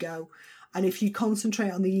community as you go. And if you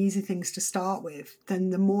concentrate on the easy things to start with,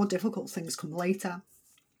 then the more difficult things come later.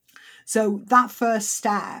 So that first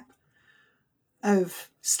step of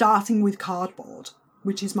starting with cardboard,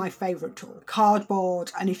 which is my favourite tool,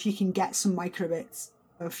 cardboard, and if you can get some microbits,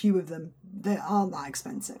 a few of them that aren't that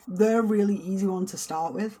expensive, they're a really easy one to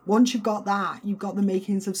start with. Once you've got that, you've got the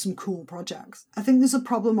makings of some cool projects. I think there's a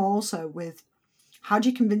problem also with how do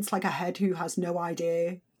you convince like a head who has no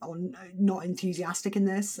idea or not enthusiastic in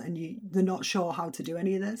this and they're not sure how to do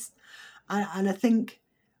any of this. And I think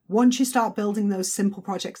once you start building those simple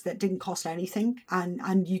projects that didn't cost anything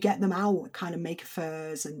and you get them out kind of maker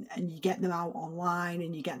fairs and you get them out online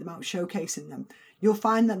and you get them out showcasing them, you'll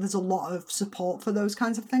find that there's a lot of support for those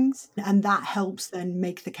kinds of things. And that helps then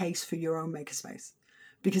make the case for your own makerspace.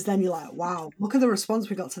 Because then you're like, wow, look at the response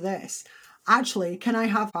we got to this. Actually, can I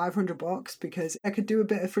have $500 because I could do a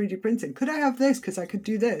bit of 3D printing? Could I have this because I could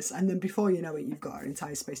do this? And then before you know it, you've got an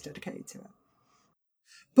entire space dedicated to it.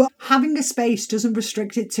 But having a space doesn't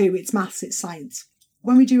restrict it to it's maths, it's science.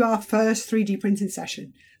 When we do our first 3D printing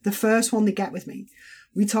session, the first one they get with me,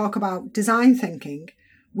 we talk about design thinking.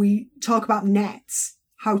 We talk about nets,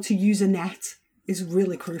 how to use a net is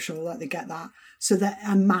really crucial that they get that. So that,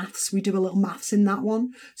 and maths, we do a little maths in that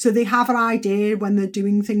one. So they have an idea when they're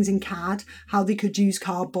doing things in CAD, how they could use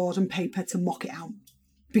cardboard and paper to mock it out,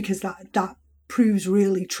 because that proves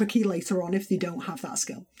really tricky later on if they don't have that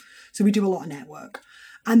skill. So we do a lot of network.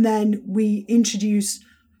 And then we introduce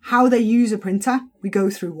how they use a printer. We go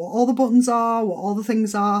through what all the buttons are, what all the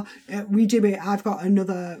things are. We do it. I've got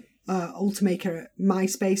another Ultimaker at my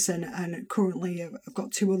space, and currently I've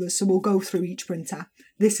got 2 others. So we'll go through each printer.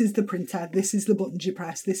 This is the printer. This is the buttons you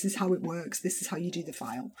press. This is how it works. This is how you do the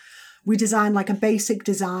file. We design like a basic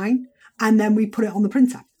design, and then we put it on the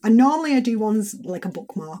printer. And normally I do ones like a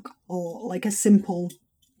bookmark or like a simple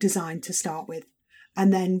design to start with.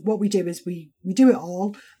 And then what we do is we do it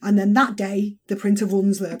all. And then that day, the printer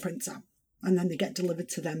runs their printer. And then they get delivered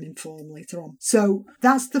to them in form later on. So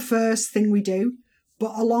that's the first thing we do.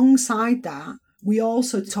 But alongside that, we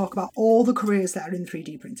also talk about all the careers that are in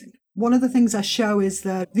 3D printing. One of the things I show is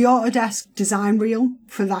the Autodesk design reel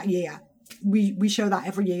for that year. We show that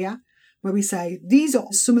every year, where we say, these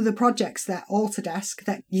are some of the projects that Autodesk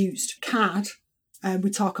that used CAD. We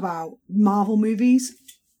talk about Marvel movies.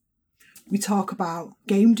 We talk about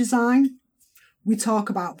game design. We talk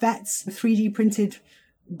about vets. 3D printed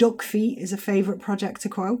duck feet is a favourite project to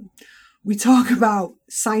quote. We talk about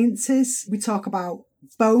sciences. We talk about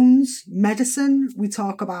bones, medicine. We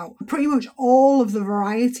talk about pretty much all of the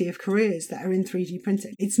variety of careers that are in 3D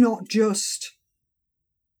printing. It's not just,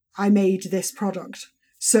 I made this product.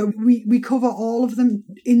 So we cover all of them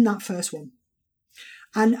in that first one.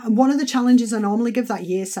 And one of the challenges I normally give that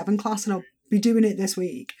year 7 class, and I'll be doing it this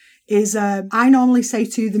week, is I normally say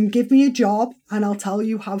to them, give me a job and I'll tell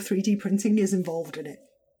you how 3D printing is involved in it.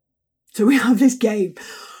 So we have this game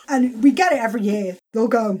and we get it every year. They'll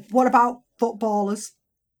go, what about footballers?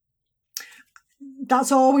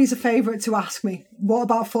 That's always a favourite to ask me. What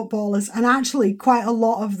about footballers? And actually, quite a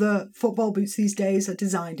lot of the football boots these days are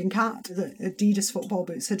designed in CAD. The Adidas football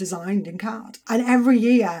boots are designed in CAD. And every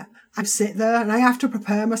year, I sit there and I have to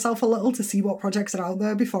prepare myself a little to see what projects are out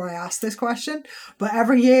there before I ask this question. But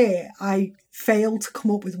every year, I fail to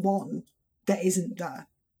come up with one that isn't there.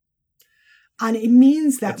 And it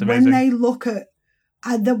means that when they look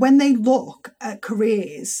at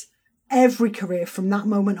careers, every career from that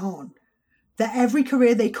moment on, that every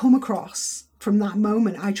career they come across from that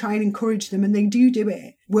moment, I try and encourage them, and they do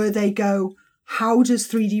it, where they go, how does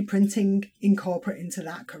 3D printing incorporate into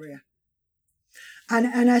that career?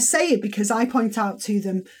 And I say it because I point out to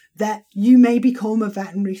them that you may become a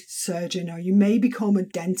veterinary surgeon, or you may become a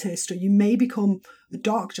dentist, or you may become a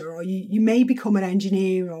doctor, or you may become an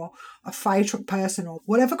engineer or a fire truck person, or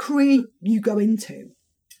whatever career you go into.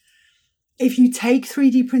 If you take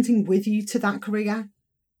 3D printing with you to that career,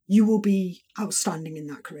 you will be outstanding in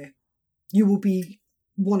that career. You will be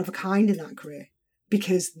one of a kind in that career,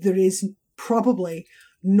 because there is probably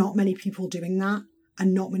not many people doing that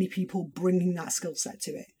and not many people bringing that skill set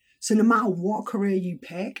to it. So no matter what career you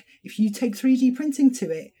pick, if you take 3D printing to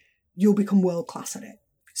it, you'll become world class at it.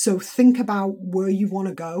 So think about where you want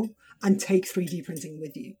to go and take 3D printing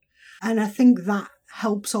with you. And I think that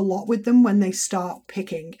helps a lot with them when they start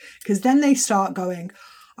picking, because then they start going,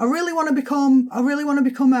 I really want to become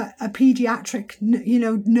a pediatric,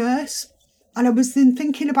 nurse. And I was then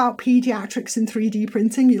thinking about pediatrics in 3D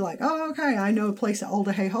printing. You're like, oh, okay, I know a place at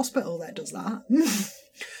Alder Hey Hospital that does that.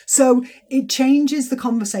 So it changes the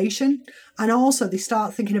conversation. And also they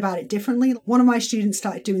start thinking about it differently. One of my students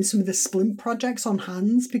started doing some of the splint projects on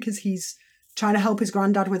hands because he's trying to help his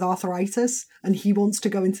granddad with arthritis. And he wants to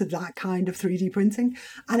go into that kind of 3D printing.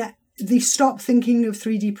 And they stop thinking of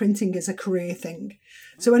 3D printing as a career thing.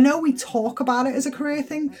 So I know we talk about it as a career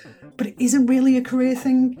thing, but it isn't really a career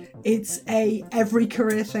thing. It's a every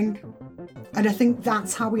career thing. And I think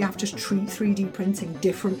that's how we have to treat 3D printing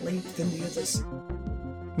differently than the others.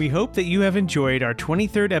 We hope that you have enjoyed our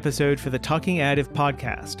 23rd episode for the Talking Additive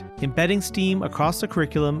podcast, embedding STEAM across the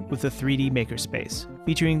curriculum with the 3D Makerspace,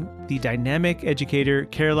 featuring the dynamic educator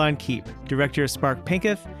Caroline Keep, director of Spark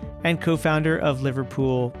Pankoth, and co-founder of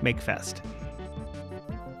Liverpool Makefest.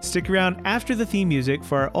 Stick around after the theme music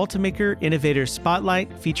for our Ultimaker Innovator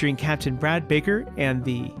Spotlight featuring Captain Brad Baker and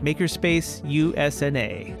the Makerspace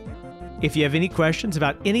USNA. If you have any questions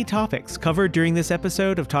about any topics covered during this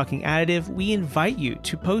episode of Talking Additive, we invite you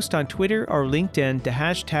to post on Twitter or LinkedIn to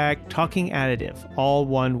hashtag Talking Additive, all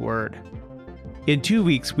one word. In 2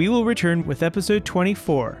 weeks, we will return with episode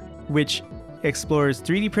 24, which explores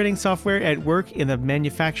 3D printing software at work in the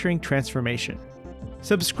manufacturing transformation.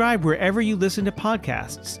 Subscribe wherever you listen to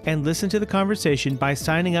podcasts and listen to the conversation by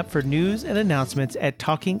signing up for news and announcements at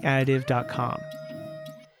talkingadditive.com.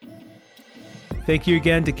 Thank you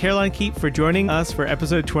again to Caroline Keep for joining us for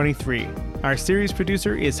episode 23. Our series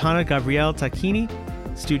producer is Hannah Gabrielle Tacchini,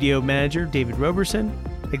 studio manager David Roberson,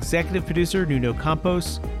 executive producer Nuno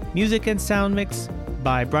Campos, music and sound mix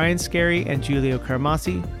by Brian Scarry and Giulio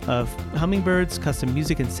Carmasi of Hummingbirds Custom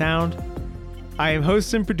Music and Sound. I am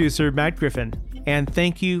host and producer Matt Griffin, and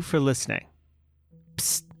thank you for listening.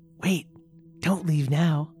 Psst, wait, don't leave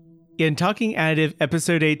now. In Talking Additive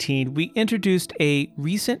episode 18, we introduced a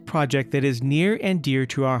recent project that is near and dear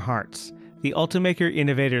to our hearts, the Ultimaker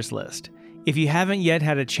Innovators List. If you haven't yet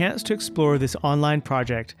had a chance to explore this online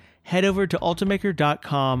project, head over to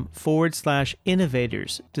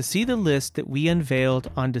ultimaker.com/innovators to see the list that we unveiled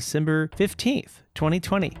on December 15th,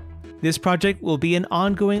 2020. This project will be an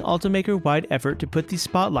ongoing Ultimaker-wide effort to put the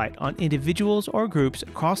spotlight on individuals or groups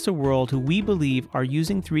across the world who we believe are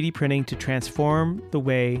using 3D printing to transform the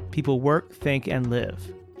way people work, think, and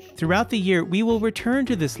live. Throughout the year, we will return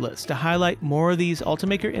to this list to highlight more of these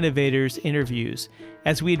Ultimaker Innovators interviews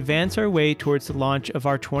as we advance our way towards the launch of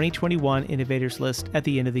our 2021 Innovators List at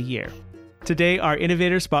the end of the year. Today, our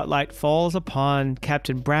Innovator Spotlight falls upon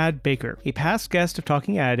Captain Brad Baker, a past guest of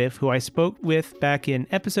Talking Additive who I spoke with back in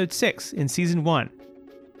episode 6 in season 1.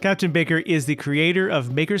 Captain Baker is the creator of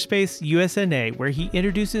Makerspace USNA, where he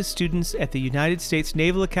introduces students at the United States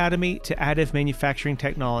Naval Academy to additive manufacturing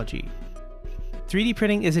technology. 3D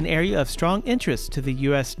printing is an area of strong interest to the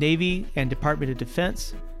U.S. Navy and Department of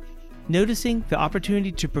Defense. Noticing the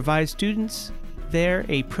opportunity to provide students there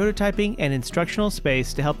a prototyping and instructional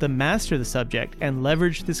space to help them master the subject and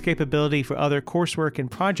leverage this capability for other coursework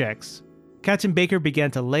and projects, Captain Baker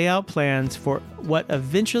began to lay out plans for what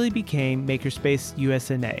eventually became Makerspace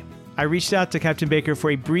USNA. I reached out to Captain Baker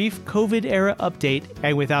for a brief COVID-era update,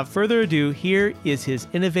 and without further ado, here is his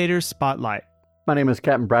Innovator Spotlight. My name is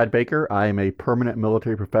Captain Brad Baker. I am a permanent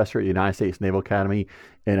military professor at the United States Naval Academy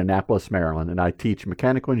in Annapolis, Maryland, and I teach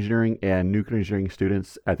mechanical engineering and nuclear engineering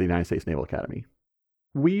students at the United States Naval Academy.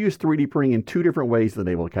 We use 3D printing in two different ways at the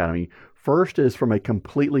Naval Academy. First is from a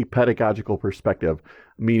completely pedagogical perspective,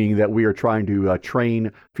 meaning that we are trying to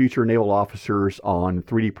train future naval officers on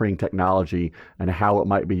 3D printing technology and how it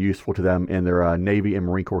might be useful to them in their Navy and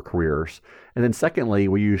Marine Corps careers. And then secondly,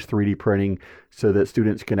 we use 3D printing so that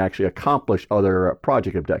students can actually accomplish other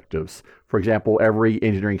project objectives. For example, every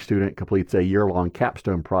engineering student completes a year-long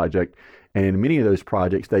capstone project, and in many of those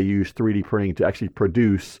projects, they use 3D printing to actually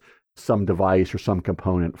produce some device or some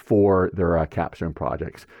component for their capstone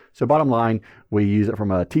projects. So bottom line, we use it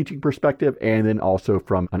from a teaching perspective and then also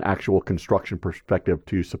from an actual construction perspective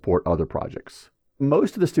to support other projects.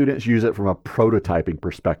 Most of the students use it from a prototyping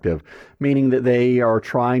perspective, meaning that they are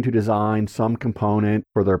trying to design some component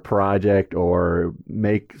for their project or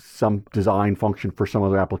make some design function for some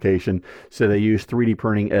other application. So they use 3D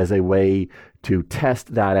printing as a way to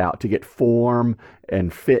test that out, to get form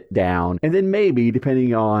and fit down. And then maybe,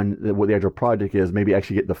 depending on what the actual project is, maybe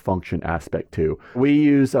actually get the function aspect too. We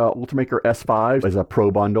use Ultimaker S5 as a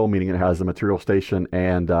pro bundle, meaning it has a material station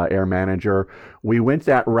and air manager. We went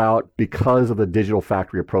that route because of the digital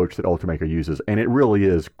factory approach that Ultimaker uses, and it really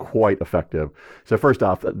is quite effective. So first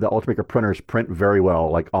off, the Ultimaker printers print very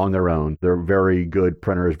well, like on their own. They're very good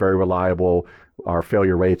printers, very reliable. Our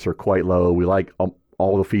failure rates are quite low. We like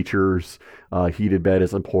all the features. Heated bed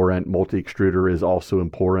is important. Multi-extruder is also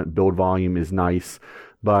important. Build volume is nice.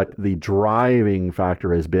 But the driving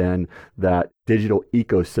factor has been that digital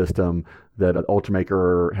ecosystem that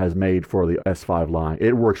Ultimaker has made for the S5 line.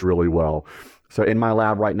 It works really well. So in my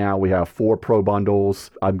lab right now, we have 4 pro bundles.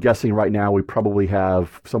 I'm guessing right now we probably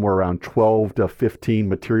have somewhere around 12 to 15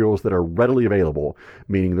 materials that are readily available,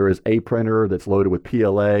 meaning there is a printer that's loaded with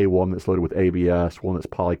PLA, one that's loaded with ABS, one that's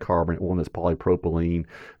polycarbonate, one that's polypropylene,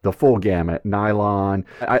 the full gamut, nylon.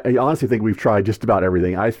 I honestly think we've tried just about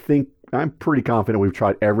everything. I'm pretty confident we've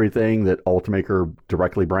tried everything that Ultimaker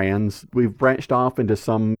directly brands. We've branched off into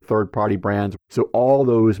some third-party brands. So all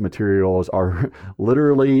those materials are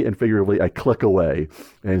literally and figuratively a click away.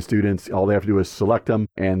 And students, all they have to do is select them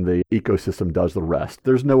and the ecosystem does the rest.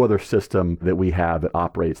 There's no other system that we have that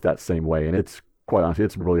operates that same way. And it's quite honestly,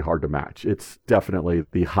 it's really hard to match. It's definitely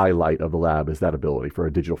the highlight of the lab is that ability for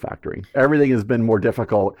a digital factory. Everything has been more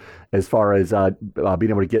difficult as far as being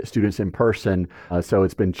able to get students in person. So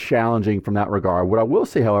it's been challenging from that regard. What I will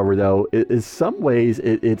say, however, though, is some ways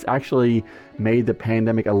it's actually made the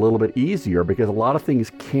pandemic a little bit easier because a lot of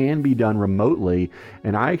things can be done remotely.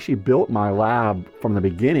 And I actually built my lab from the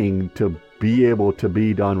beginning to be able to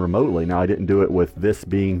be done remotely. Now, I didn't do it with this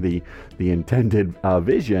being the intended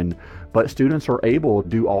vision, but students are able to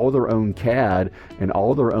do all their own CAD and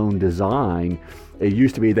all their own design. It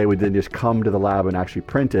used to be they would then just come to the lab and actually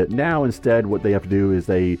print it. Now, instead, what they have to do is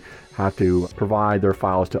they have to provide their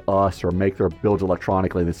files to us or make their builds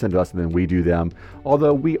electronically and then send to us, and then we do them.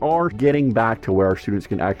 Although we are getting back to where our students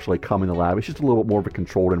can actually come in the lab. It's just a little bit more of a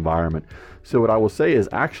controlled environment. So what I will say is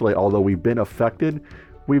actually, although we've been affected,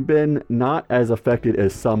 we've been not as affected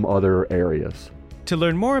as some other areas. To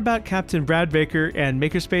learn more about Captain Brad Baker and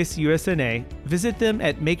Makerspace USNA, visit them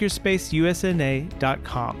at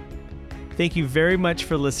makerspaceusna.com. Thank you very much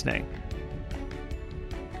for listening.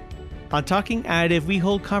 On Talking Additive, we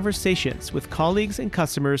hold conversations with colleagues and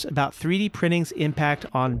customers about 3D printing's impact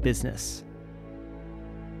on business.